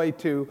all the way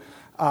to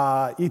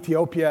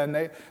Ethiopia.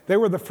 And they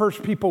were the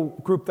first people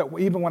group that,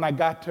 even when I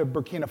got to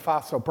Burkina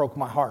Faso, broke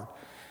my heart.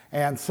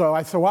 And so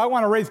I said, well, I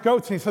want to raise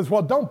goats. And he says,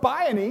 well, don't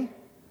buy any.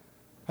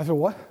 I said,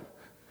 what?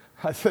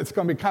 I said, it's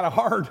going to be kind of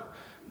hard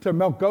to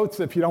milk goats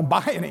if you don't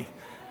buy any.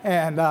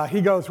 And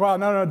he goes, well,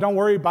 no, don't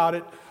worry about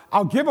it.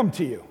 I'll give them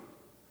to you.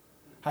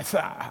 I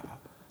said,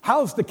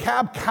 how's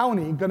DeKalb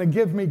County going to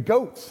give me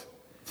goats?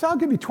 He said, I'll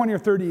give you 20 or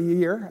 30 a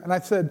year. And I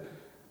said,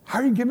 how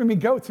are you giving me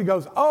goats? He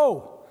goes,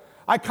 oh,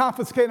 I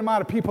confiscate them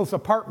out of people's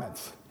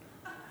apartments.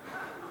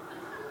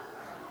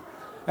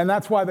 And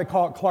that's why they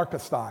call it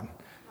Clarkistan.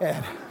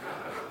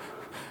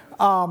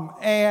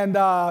 And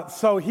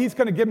so he's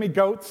going to give me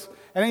goats.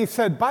 And he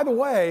said, by the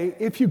way,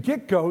 if you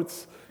get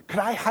goats, could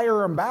I hire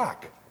them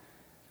back?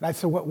 And I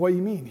said, what do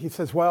you mean? He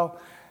says,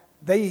 well,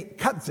 they eat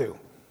kudzu.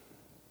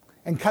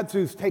 And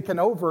kudzu's taken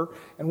over,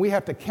 and we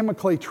have to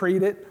chemically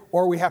treat it,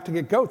 or we have to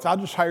get goats. I'll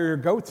just hire your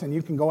goats, and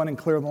you can go in and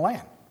clear the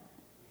land.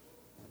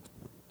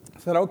 I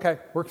said, okay,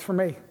 works for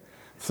me.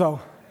 So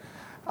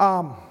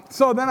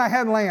then I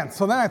had land.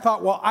 So then I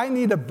thought, well, I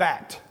need a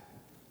vet.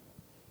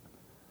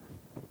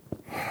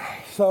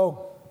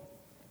 So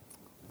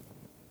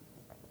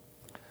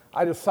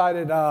I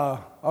decided,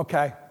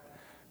 okay,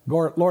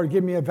 Lord,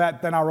 give me a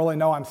vet, then I'll really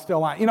know I'm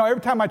still on. You know,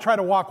 every time I try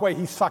to walk away,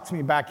 he sucks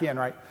me back in,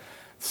 right?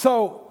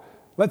 So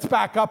let's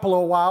back up a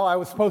little while. I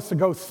was supposed to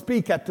go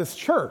speak at this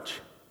church.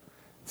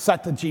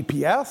 Set the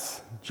GPS,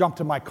 jumped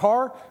in my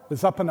car,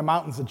 was up in the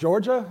mountains of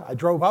Georgia. I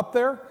drove up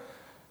there.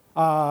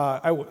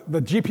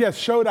 The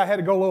GPS showed I had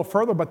to go a little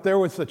further, but there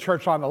was the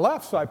church on the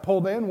left, so I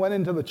pulled in, went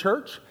into the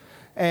church,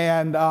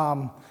 and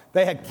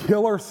they had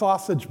killer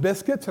sausage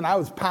biscuits, and I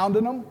was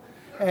pounding them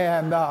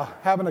and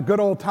having a good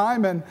old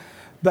time. And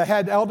the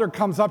head elder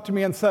comes up to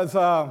me and says,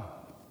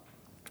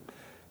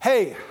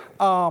 hey,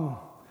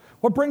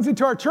 what brings you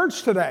to our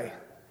church today?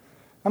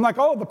 I'm like,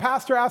 oh, the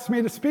pastor asked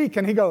me to speak.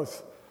 And he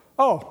goes,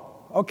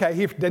 oh, okay,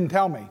 he didn't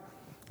tell me.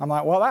 I'm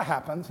like, well, that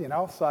happens, you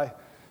know. So I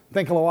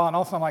think a little while, and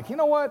also I'm like, you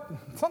know what?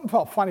 Something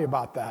felt funny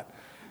about that.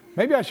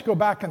 Maybe I should go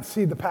back and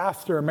see the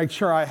pastor and make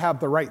sure I have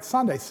the right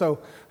Sunday. So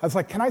I was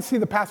like, can I see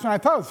the pastor? And I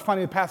thought it was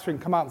funny the pastor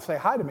can come out and say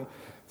hi to me.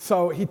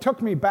 So he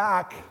took me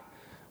back.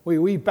 We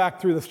weave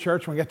back through this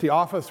church. When we get to the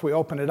office, we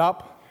open it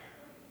up.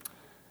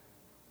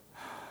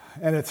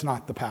 And it's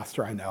not the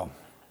pastor I know.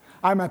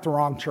 I'm at the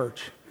wrong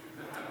church.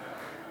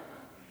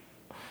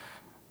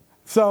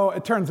 So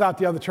it turns out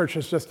the other church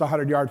is just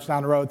 100 yards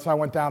down the road. So I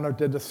went down there,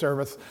 did the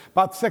service.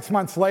 About 6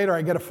 months later,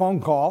 I get a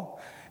phone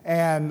call.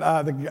 And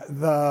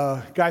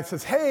the guy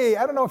says, hey,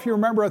 I don't know if you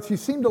remember us. You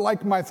seem to like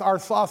our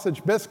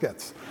sausage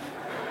biscuits.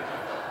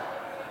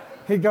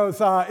 He goes,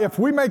 if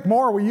we make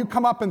more, will you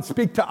come up and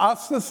speak to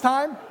us this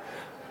time?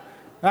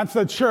 And I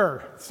said,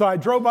 sure. So I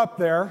drove up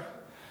there,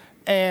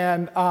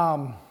 and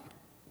I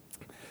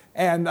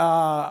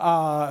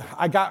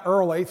got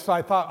early, so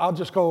I thought I'll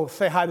just go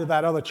say hi to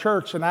that other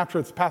church. And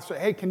afterwards, the pastor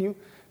said, hey, can you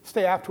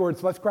stay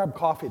afterwards? Let's grab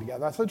coffee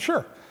together. I said,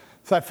 sure.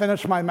 So I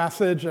finished my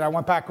message, and I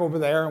went back over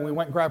there, and we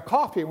went and grabbed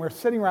coffee, and we were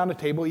sitting around the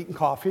table eating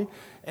coffee,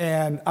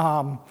 and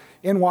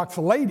in walks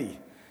a lady.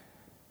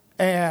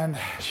 And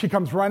she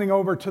comes running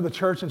over to the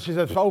church, and she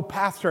says, "Oh,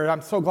 Pastor,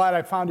 I'm so glad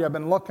I found you. I've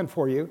been looking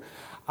for you.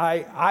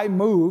 I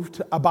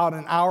moved about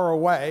an hour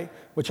away,"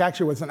 which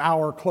actually was an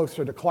hour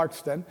closer to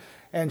Clarkston.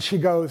 And she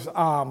goes,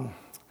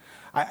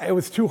 "It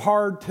was too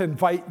hard to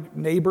invite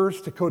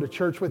neighbors to go to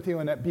church with you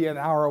and it be an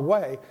hour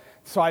away.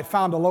 So I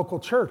found a local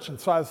church." And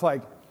so I was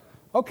like,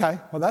 "Okay,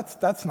 well,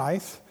 that's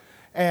nice."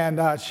 And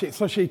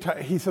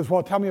he says,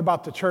 "Well, tell me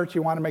about the church.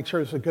 You want to make sure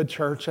it's a good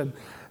church." And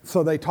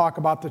so they talk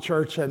about the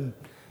church, and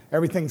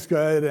everything's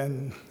good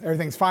and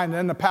everything's fine. And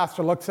then the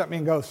pastor looks at me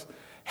and goes,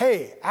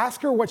 "Hey,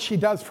 ask her what she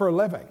does for a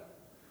living."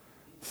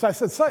 So I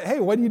said, "Hey,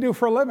 what do you do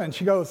for a living?"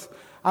 She goes,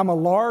 "I'm a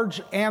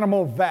large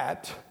animal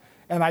vet,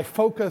 and I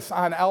focus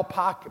on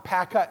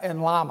alpaca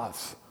and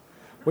llamas,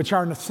 which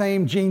are in the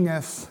same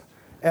genus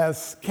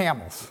as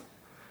camels."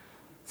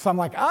 So I'm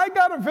like, I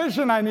got a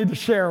vision I need to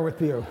share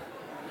with you.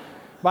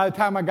 By the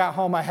time I got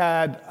home, I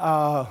had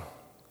an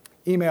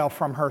email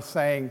from her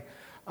saying,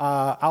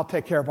 "I'll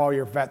take care of all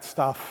your vet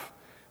stuff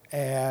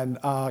and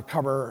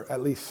cover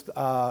at least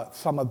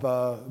some of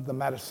the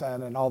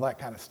medicine and all that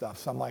kind of stuff."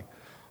 So I'm like,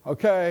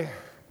 okay,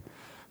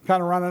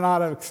 kind of running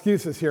out of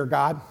excuses here,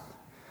 God.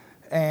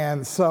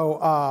 And so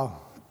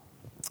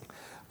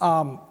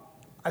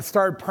I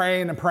started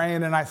praying,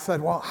 and I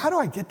said, well, how do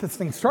I get this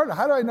thing started?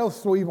 How do I know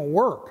this will even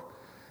work?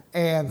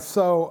 And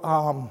so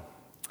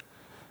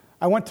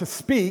I went to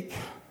speak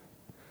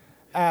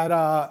at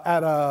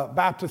a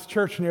Baptist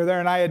church near there,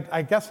 and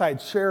I guess I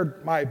had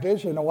shared my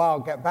vision a while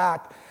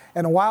back.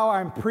 And while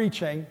I'm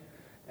preaching,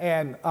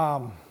 and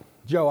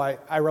Joe,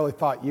 I really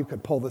thought you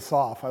could pull this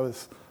off. I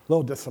was a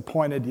little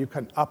disappointed you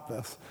couldn't up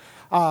this.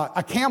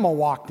 A camel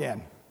walked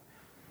in.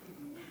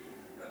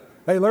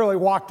 They literally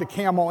walked a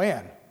camel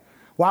in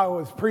while I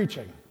was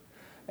preaching.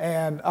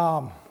 And,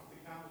 oh,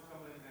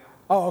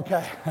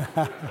 okay.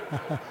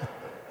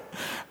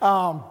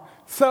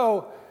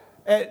 So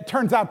it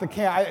turns out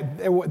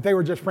they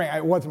were just bringing,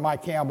 it wasn't my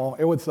camel.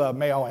 It was a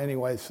male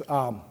anyways,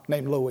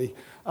 named Louis.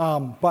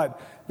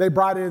 But they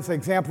brought it as an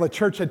example. The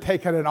church had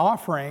taken an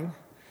offering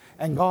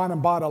and gone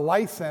and bought a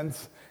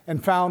license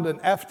and found an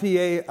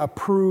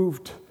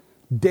FDA-approved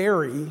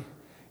dairy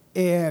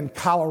in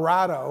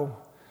Colorado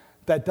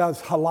that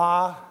does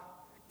halal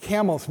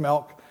camel's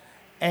milk,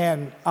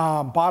 and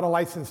bought a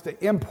license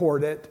to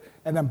import it,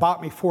 and then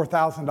bought me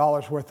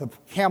 $4,000 worth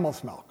of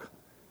camel's milk.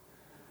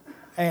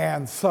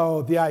 And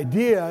so the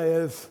idea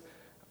is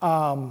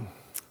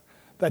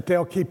that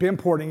they'll keep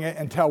importing it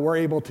until we're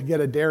able to get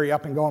a dairy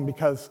up and going,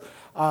 because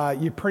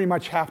you pretty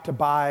much have to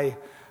buy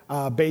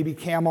baby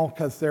camel,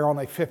 because they're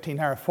only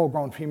 1,500.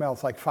 Full-grown female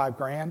is like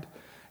 $5,000,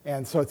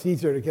 and so it's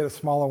easier to get a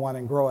smaller one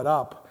and grow it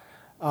up.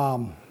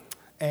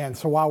 And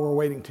so while we're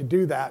waiting to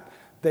do that,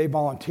 they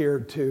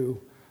volunteered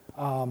to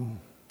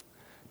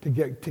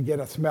get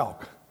us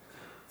milk.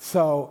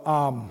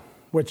 So,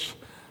 which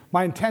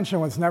my intention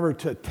was never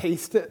to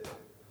taste it,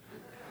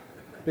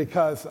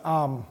 because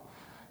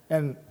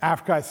and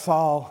after I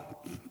saw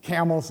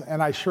camels,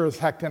 and I sure as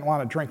heck didn't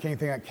want to drink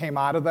anything that came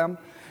out of them,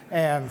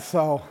 and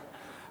so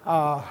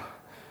I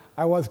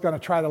was going to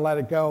try to let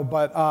it go.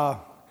 But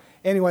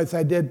anyways,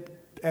 I did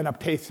end up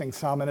tasting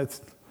some, and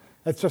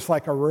it's just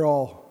like a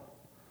real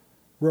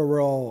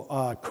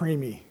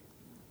creamy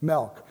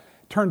milk.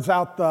 Turns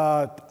out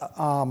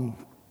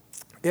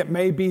it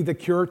may be the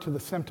cure to the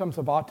symptoms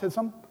of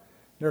autism.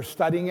 They're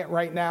studying it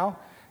right now.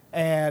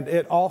 And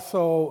it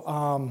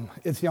also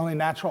is the only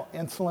natural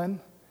insulin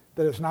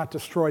that is not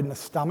destroyed in the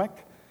stomach.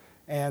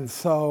 And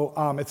so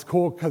it's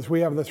cool because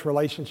we have this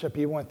relationship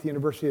even with the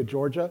University of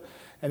Georgia,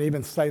 and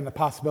even studying the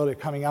possibility of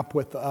coming up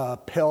with a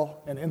pill,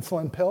 an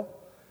insulin pill,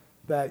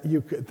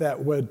 that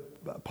would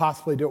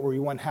possibly do it where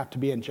you wouldn't have to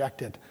be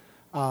injected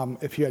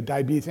if you had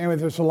diabetes. Anyway,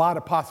 there's a lot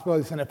of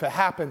possibilities, and if it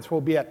happens, we'll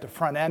be at the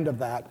front end of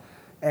that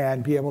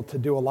and be able to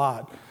do a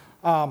lot.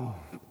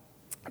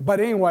 But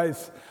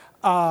anyways,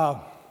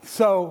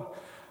 so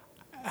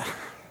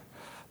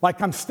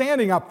like I'm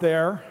standing up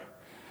there,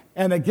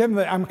 and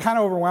I'm kind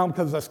of overwhelmed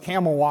because this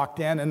camel walked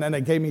in, and then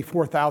they gave me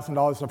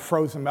 $4,000 of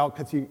frozen milk,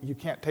 because you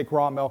can't take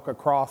raw milk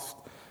across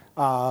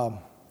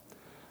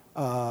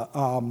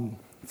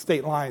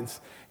state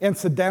lines.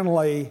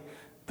 Incidentally,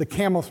 the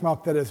camel's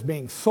milk that is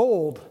being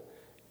sold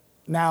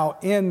now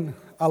in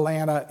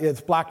Atlanta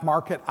is black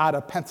market out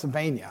of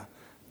Pennsylvania.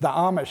 The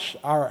Amish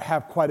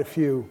have quite a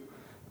few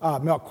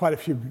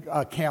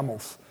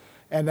camels,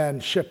 and then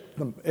ship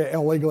them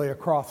illegally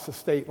across the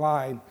state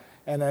line,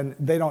 and then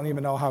they don't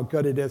even know how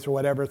good it is or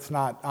whatever. It's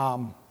not.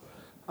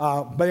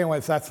 But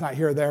anyways, that's not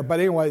here or there. But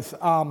anyways,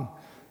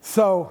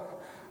 so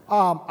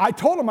I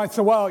told them, I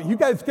said, well, you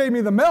guys gave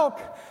me the milk.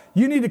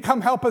 You need to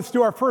come help us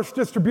do our first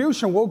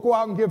distribution. We'll go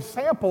out and give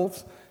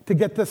samples to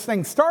get this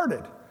thing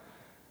started.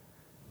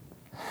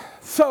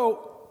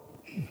 So,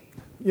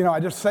 I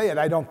just say it,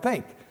 I don't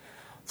think.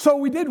 So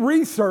we did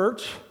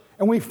research,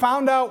 and we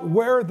found out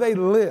where they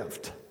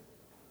lived.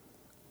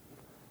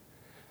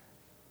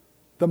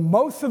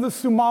 most of the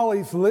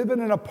Somalis live in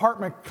an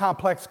apartment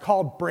complex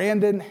called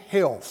Brandon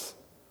Hills.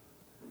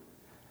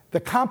 The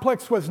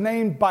complex was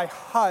named by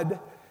HUD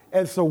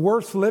as the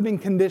worst living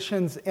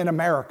conditions in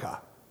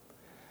America.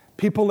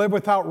 People live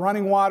without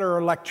running water or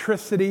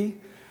electricity.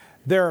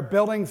 There are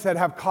buildings that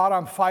have caught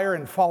on fire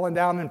and fallen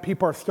down, and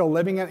people are still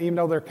living in it, even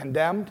though they're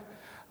condemned.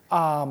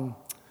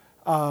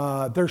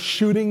 There's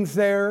shootings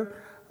there.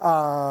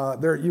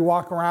 You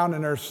walk around,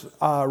 and there's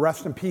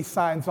rest in peace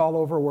signs all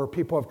over where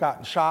people have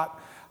gotten shot.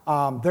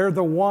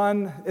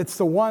 It's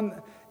the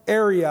one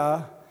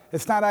area,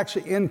 it's not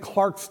actually in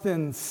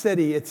Clarkston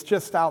City, it's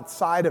just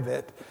outside of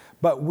it.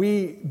 But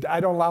I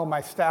don't allow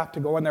my staff to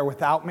go in there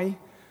without me,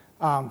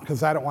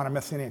 because I don't want to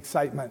miss any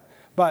excitement.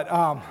 But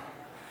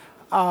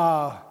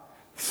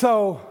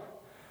so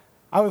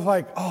I was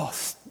like, oh,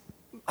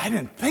 I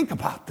didn't think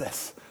about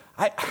this.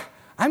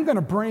 I'm going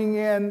to bring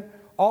in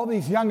all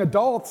these young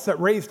adults that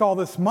raised all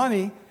this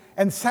money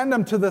and send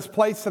them to this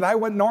place that I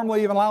wouldn't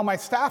normally even allow my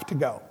staff to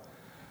go.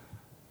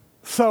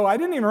 So I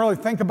didn't even really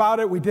think about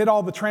it. We did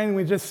all the training.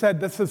 We just said,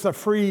 this is a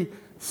free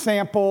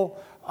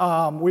sample.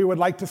 We would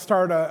like to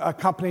start a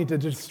company to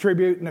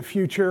distribute in the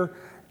future.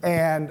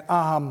 And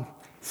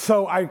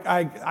so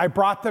I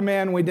brought them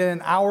in. We did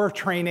an hour of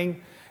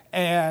training.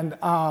 And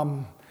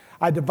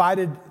I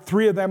divided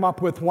 3 of them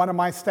up with one of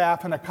my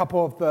staff and a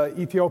couple of the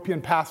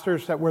Ethiopian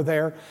pastors that were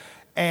there.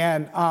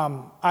 And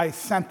I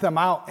sent them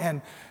out.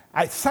 And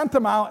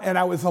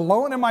I was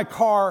alone in my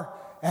car.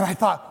 And I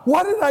thought,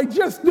 what did I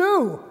just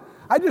do?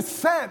 I just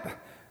sent.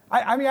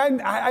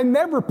 I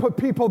never put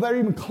people that are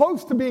even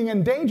close to being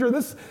in danger.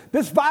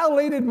 This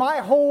violated my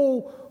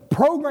whole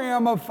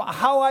program of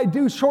how I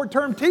do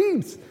short-term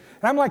teams. And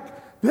I'm like,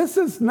 this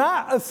is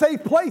not a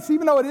safe place,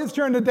 even though it is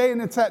during the day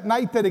and it's at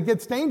night that it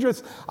gets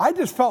dangerous. I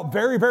just felt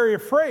very, very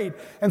afraid.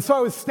 And so I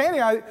was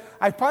standing,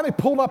 I finally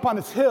pulled up on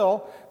this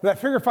hill that I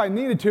figured if I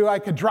needed to, I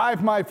could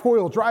drive my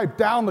four-wheel drive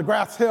down the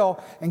grass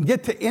hill and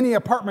get to any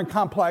apartment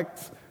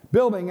complex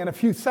building in a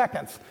few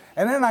seconds.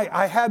 And then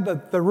I had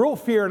the real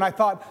fear, and I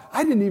thought,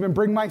 I didn't even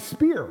bring my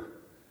spear.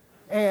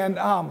 And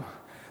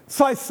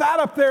so I sat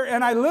up there,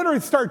 and I literally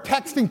started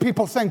texting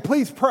people saying,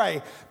 please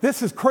pray.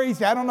 This is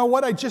crazy. I don't know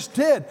what I just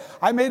did.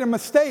 I made a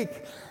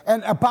mistake.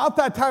 And about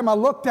that time, I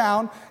looked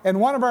down, and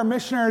one of our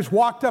missionaries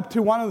walked up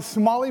to one of the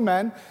Somali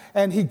men,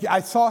 and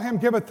I saw him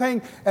give a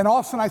thing, and all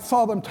of a sudden I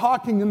saw them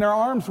talking, and their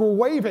arms were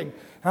waving.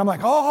 And I'm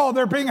like, oh,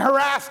 they're being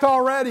harassed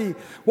already.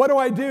 What do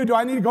I do? Do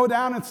I need to go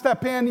down and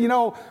step in? You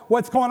know,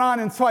 what's going on?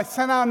 And so I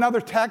sent out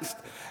another text,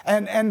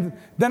 and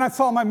then I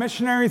saw my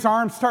missionaries'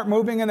 arms start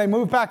moving, and they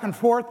moved back and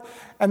forth,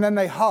 and then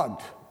they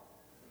hugged.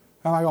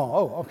 And I go,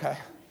 oh, okay.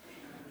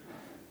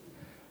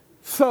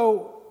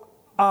 So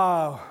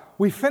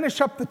we finish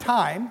up the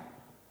time,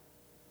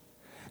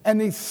 and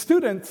these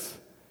students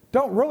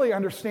don't really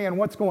understand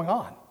what's going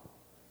on.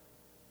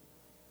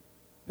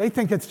 They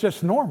think it's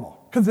just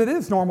normal, because it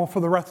is normal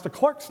for the rest of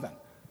Clarkston.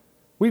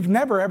 We've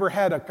never, ever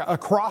had a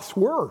cross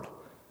word.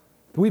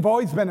 We've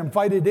always been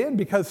invited in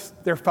because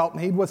their felt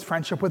need was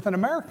friendship with an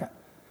American.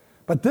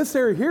 But this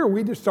area here,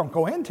 we just don't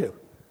go into.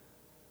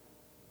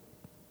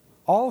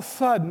 All of a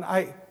sudden,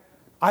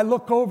 I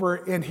look over,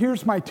 and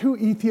here's my 2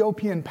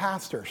 Ethiopian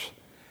pastors,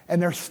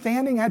 and they're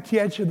standing at the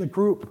edge of the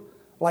group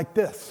like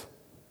this.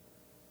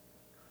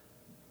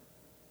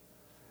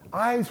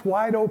 Eyes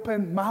wide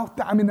open, mouth,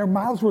 their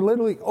mouths were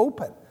literally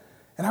open.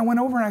 And I went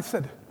over and I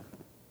said,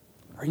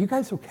 are you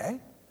guys okay?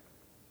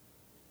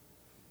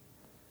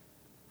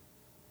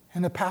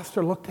 And the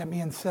pastor looked at me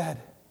and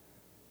said,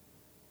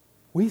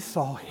 we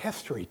saw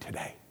history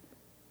today.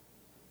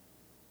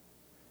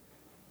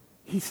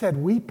 He said,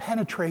 we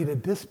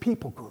penetrated this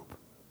people group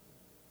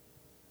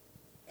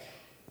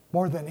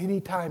more than any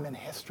time in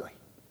history.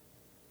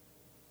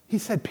 He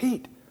said,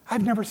 Pete,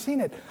 I've never seen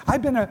it.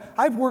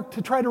 I've worked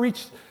to try to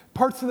reach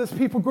parts of this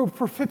people group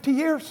for 50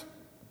 years.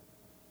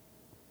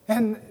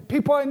 And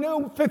people I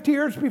knew 50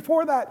 years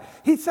before that.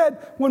 He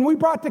said, when we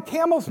brought the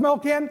camel's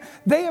milk in,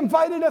 they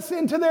invited us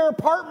into their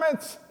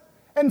apartments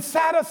and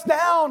sat us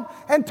down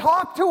and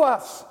talked to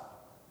us.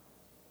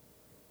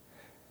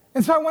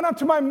 And so I went up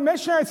to my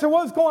missionary and said,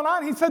 what's going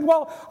on? He said,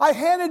 well, I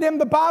handed him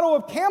the bottle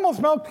of camel's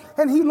milk,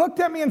 and he looked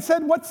at me and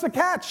said, what's the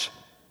catch?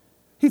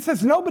 He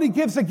says, nobody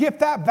gives a gift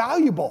that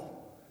valuable.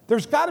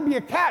 There's got to be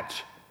a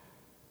catch.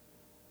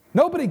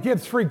 Nobody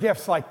gives free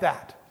gifts like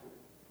that.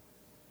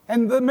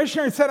 And the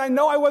missionary said, I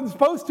know I wasn't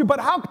supposed to, but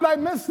how could I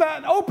miss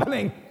that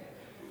opening?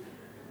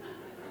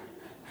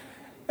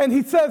 And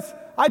he says,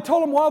 I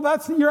told him, well,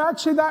 you're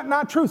actually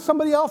not true.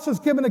 Somebody else has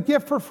given a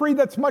gift for free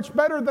that's much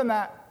better than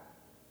that.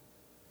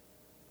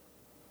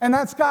 And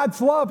that's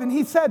God's love. And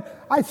he said,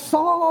 I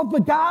saw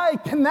the guy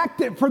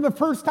connected for the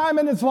first time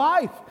in his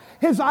life.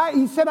 He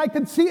said, I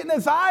could see it in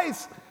his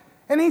eyes.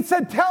 And he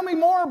said, tell me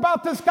more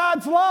about this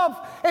God's love.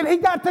 And he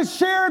got to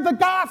share the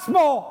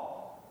gospel.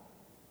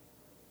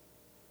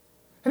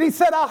 And he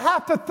said, I'll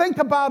have to think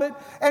about it.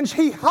 And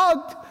he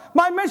hugged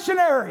my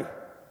missionary.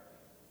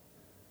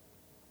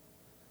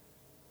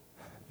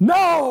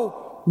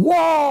 No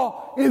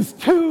wall is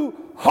too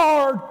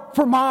hard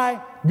for my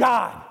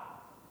God.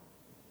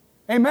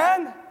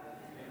 Amen?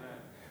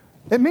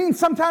 It means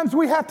sometimes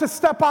we have to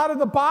step out of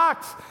the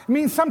box. It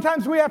means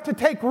sometimes we have to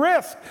take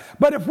risks.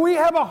 But if we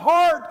have a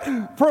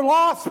heart for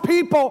lost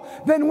people,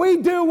 then we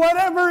do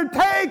whatever it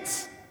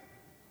takes.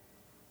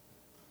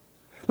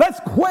 Let's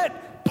quit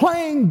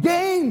playing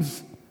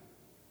games.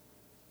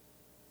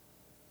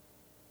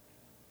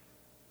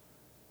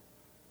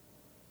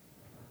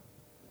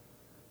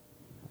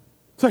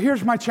 So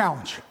here's my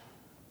challenge.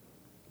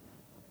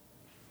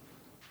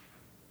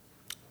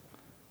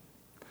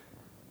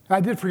 I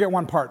did forget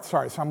one part,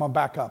 sorry, so I'm going to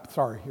back up.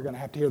 Sorry, you're going to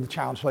have to hear the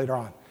challenge later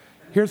on.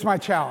 Here's my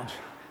challenge.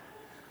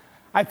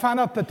 I found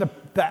out that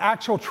the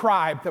actual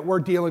tribe that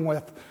we're dealing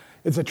with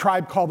is a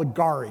tribe called the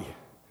Gari.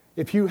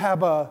 If you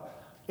have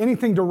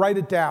anything to write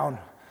it down,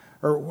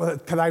 or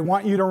because I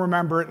want you to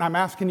remember it, and I'm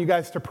asking you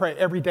guys to pray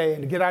every day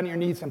and to get on your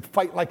knees and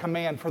fight like a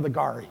man for the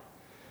Gari.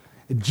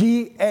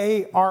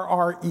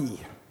 G-A-R-R-E.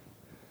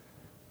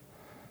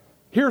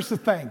 Here's the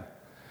thing.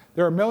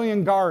 There are 1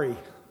 million Gari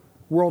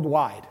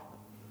worldwide.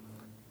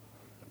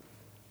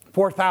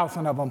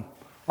 4,000 of them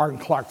are in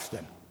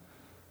Clarkston.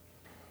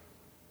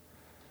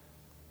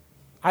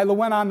 I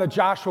went on the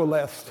Joshua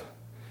list,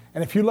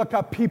 and if you look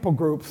up people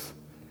groups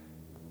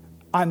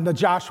on the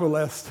Joshua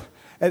list,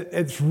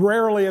 it's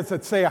rarely as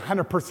it say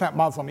 100%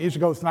 Muslim. It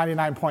usually goes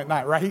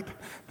 99.9, right?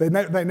 They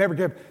never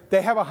give.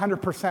 They have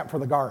 100% for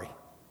the Gari.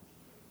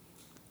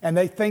 And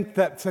they think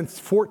that since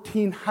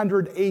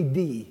 1400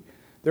 AD,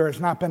 there has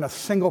not been a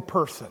single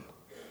person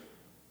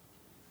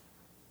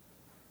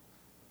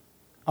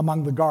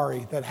among the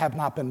Gari that have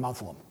not been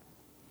Muslim.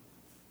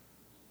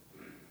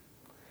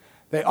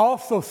 They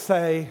also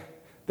say,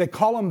 they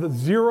call them the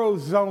zero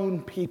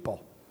zone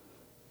people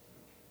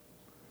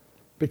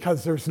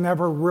because there's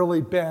never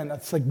really been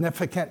a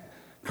significant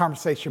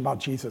conversation about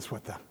Jesus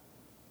with them.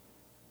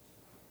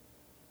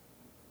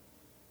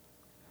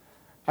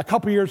 A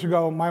couple years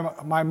ago,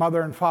 my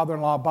mother and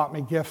father-in-law bought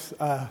me gifts,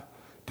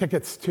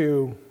 tickets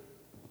to,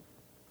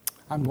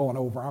 I'm going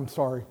over, I'm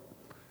sorry.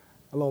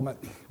 A little bit.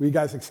 Will you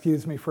guys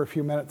excuse me for a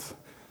few minutes?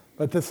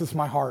 But this is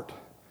my heart.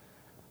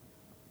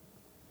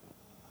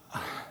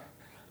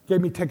 Gave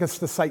me tickets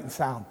to Sight and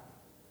Sound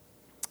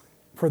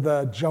for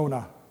the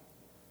Jonah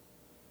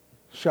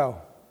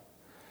show.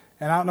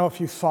 And I don't know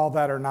if you saw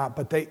that or not,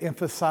 but they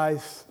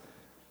emphasize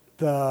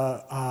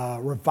the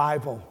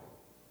revival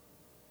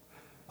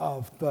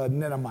of the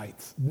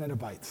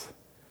Ninevites.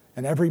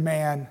 And every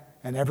man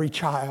and every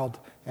child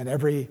and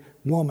every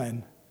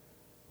woman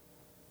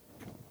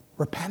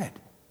repented.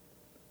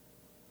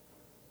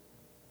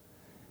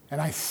 And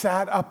I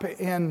sat up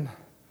in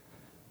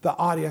the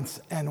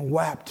audience and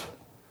wept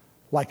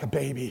like a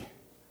baby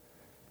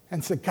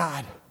and said,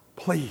 God,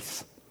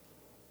 please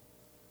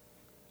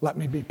let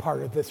me be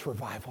part of this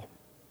revival.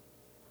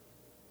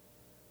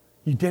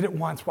 You did it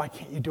once, why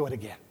can't you do it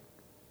again?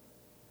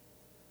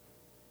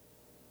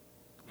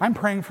 I'm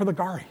praying for the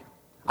Gari.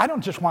 I don't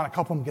just want a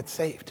couple of them to get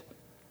saved.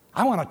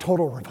 I want a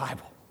total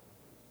revival.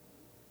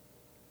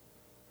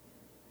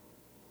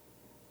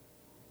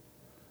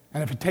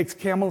 And if it takes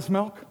camel's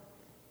milk,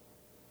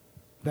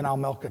 then I'll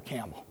milk a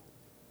camel.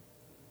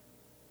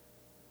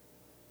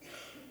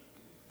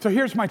 So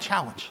here's my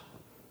challenge.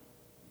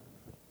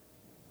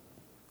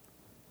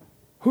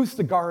 Who's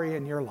the Gari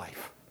in your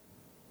life?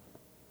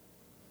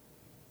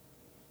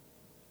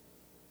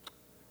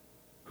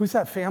 Who's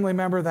that family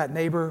member, that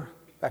neighbor,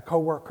 that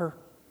coworker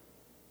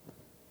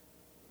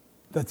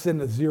that's in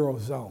the zero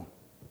zone?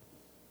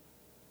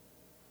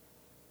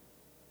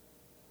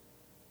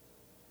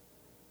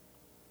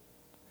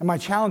 And my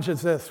challenge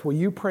is this: will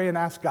you pray and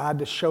ask God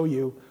to show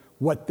you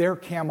what their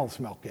camel's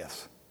milk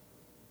is?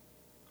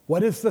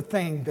 What is the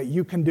thing that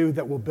you can do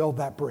that will build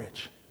that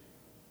bridge?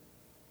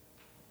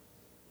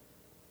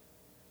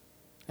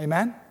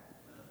 Amen?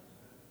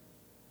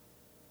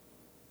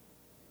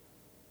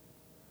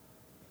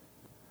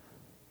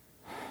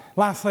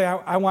 Lastly,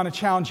 I want to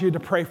challenge you to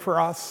pray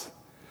for us.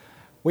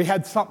 We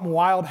had something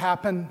wild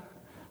happen.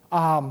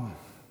 I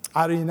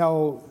don't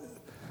know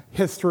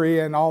history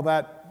and all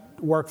that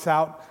works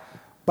out,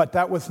 but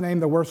that was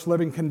named the worst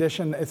living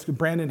condition.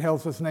 Brandon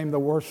Hills was named the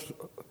worst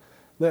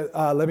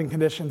living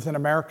conditions in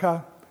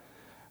America.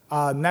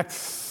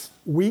 Next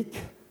week,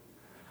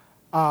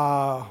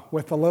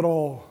 with a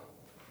little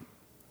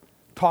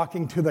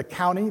talking to the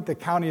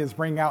county is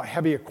bringing out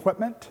heavy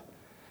equipment,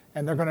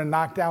 and they're going to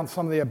knock down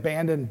some of the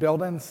abandoned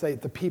buildings.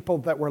 The people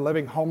that were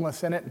living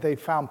homeless in it, they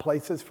found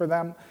places for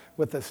them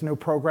with this new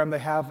program they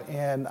have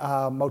in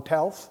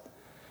motels,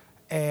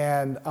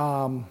 and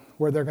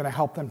where they're going to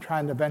help them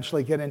trying to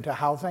eventually get into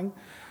housing.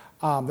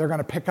 They're going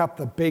to pick up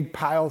the big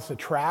piles of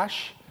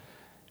trash.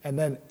 And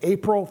then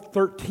April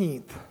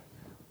 13th,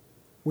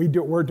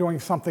 we're doing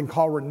something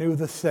called Renew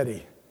the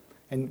City.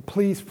 And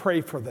please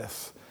pray for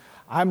this.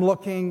 I'm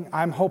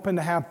hoping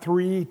to have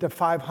 300 to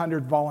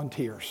 500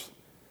 volunteers.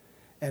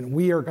 And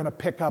we are going to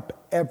pick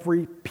up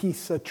every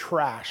piece of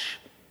trash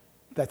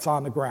that's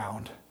on the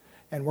ground.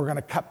 And we're going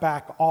to cut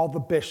back all the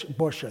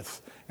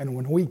bushes. And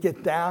when we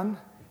get down,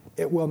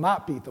 it will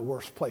not be the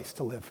worst place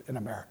to live in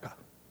America.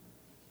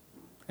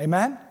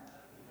 Amen?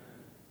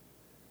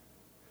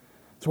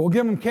 So we'll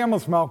give them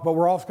camel's milk, but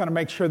we're also going to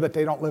make sure that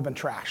they don't live in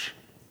trash.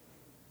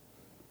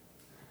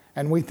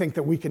 And we think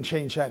that we can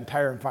change that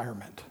entire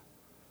environment.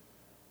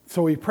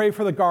 So we pray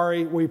for the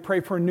Gari. We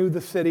pray for New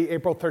the City,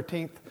 April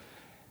 13th.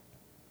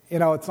 You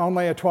know, it's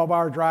only a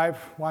 12-hour drive.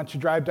 Why don't you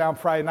drive down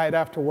Friday night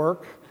after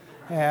work?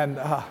 And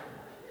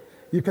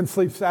you can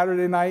sleep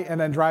Saturday night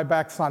and then drive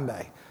back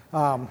Sunday.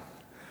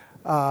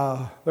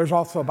 There's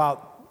also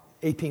about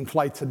 18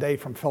 flights a day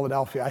from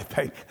Philadelphia, I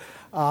think.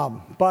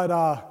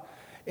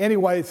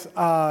 Anyways,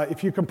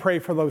 if you can pray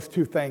for those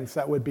two things,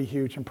 that would be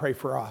huge, and pray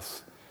for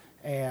us.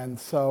 And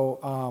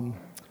so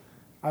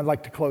I'd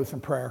like to close in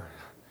prayer.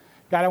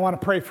 God, I want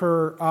to pray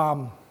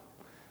for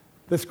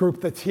this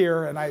group that's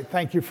here, and I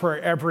thank you for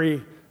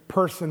every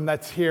person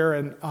that's here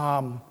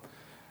and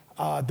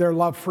their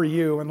love for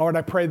you. And Lord,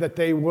 I pray that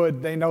they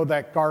know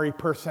that Gari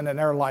person in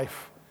their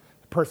life,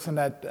 the person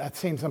that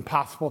seems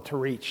impossible to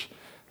reach.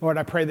 Lord,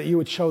 I pray that you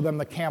would show them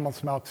the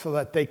camel's milk so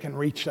that they can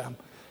reach them.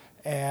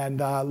 And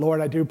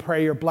Lord, I do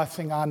pray your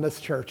blessing on this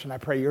church, and I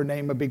pray your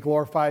name would be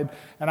glorified.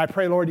 And I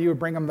pray, Lord, you would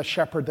bring them the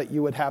shepherd that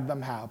you would have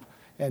them have.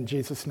 In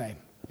Jesus' name,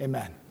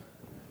 amen.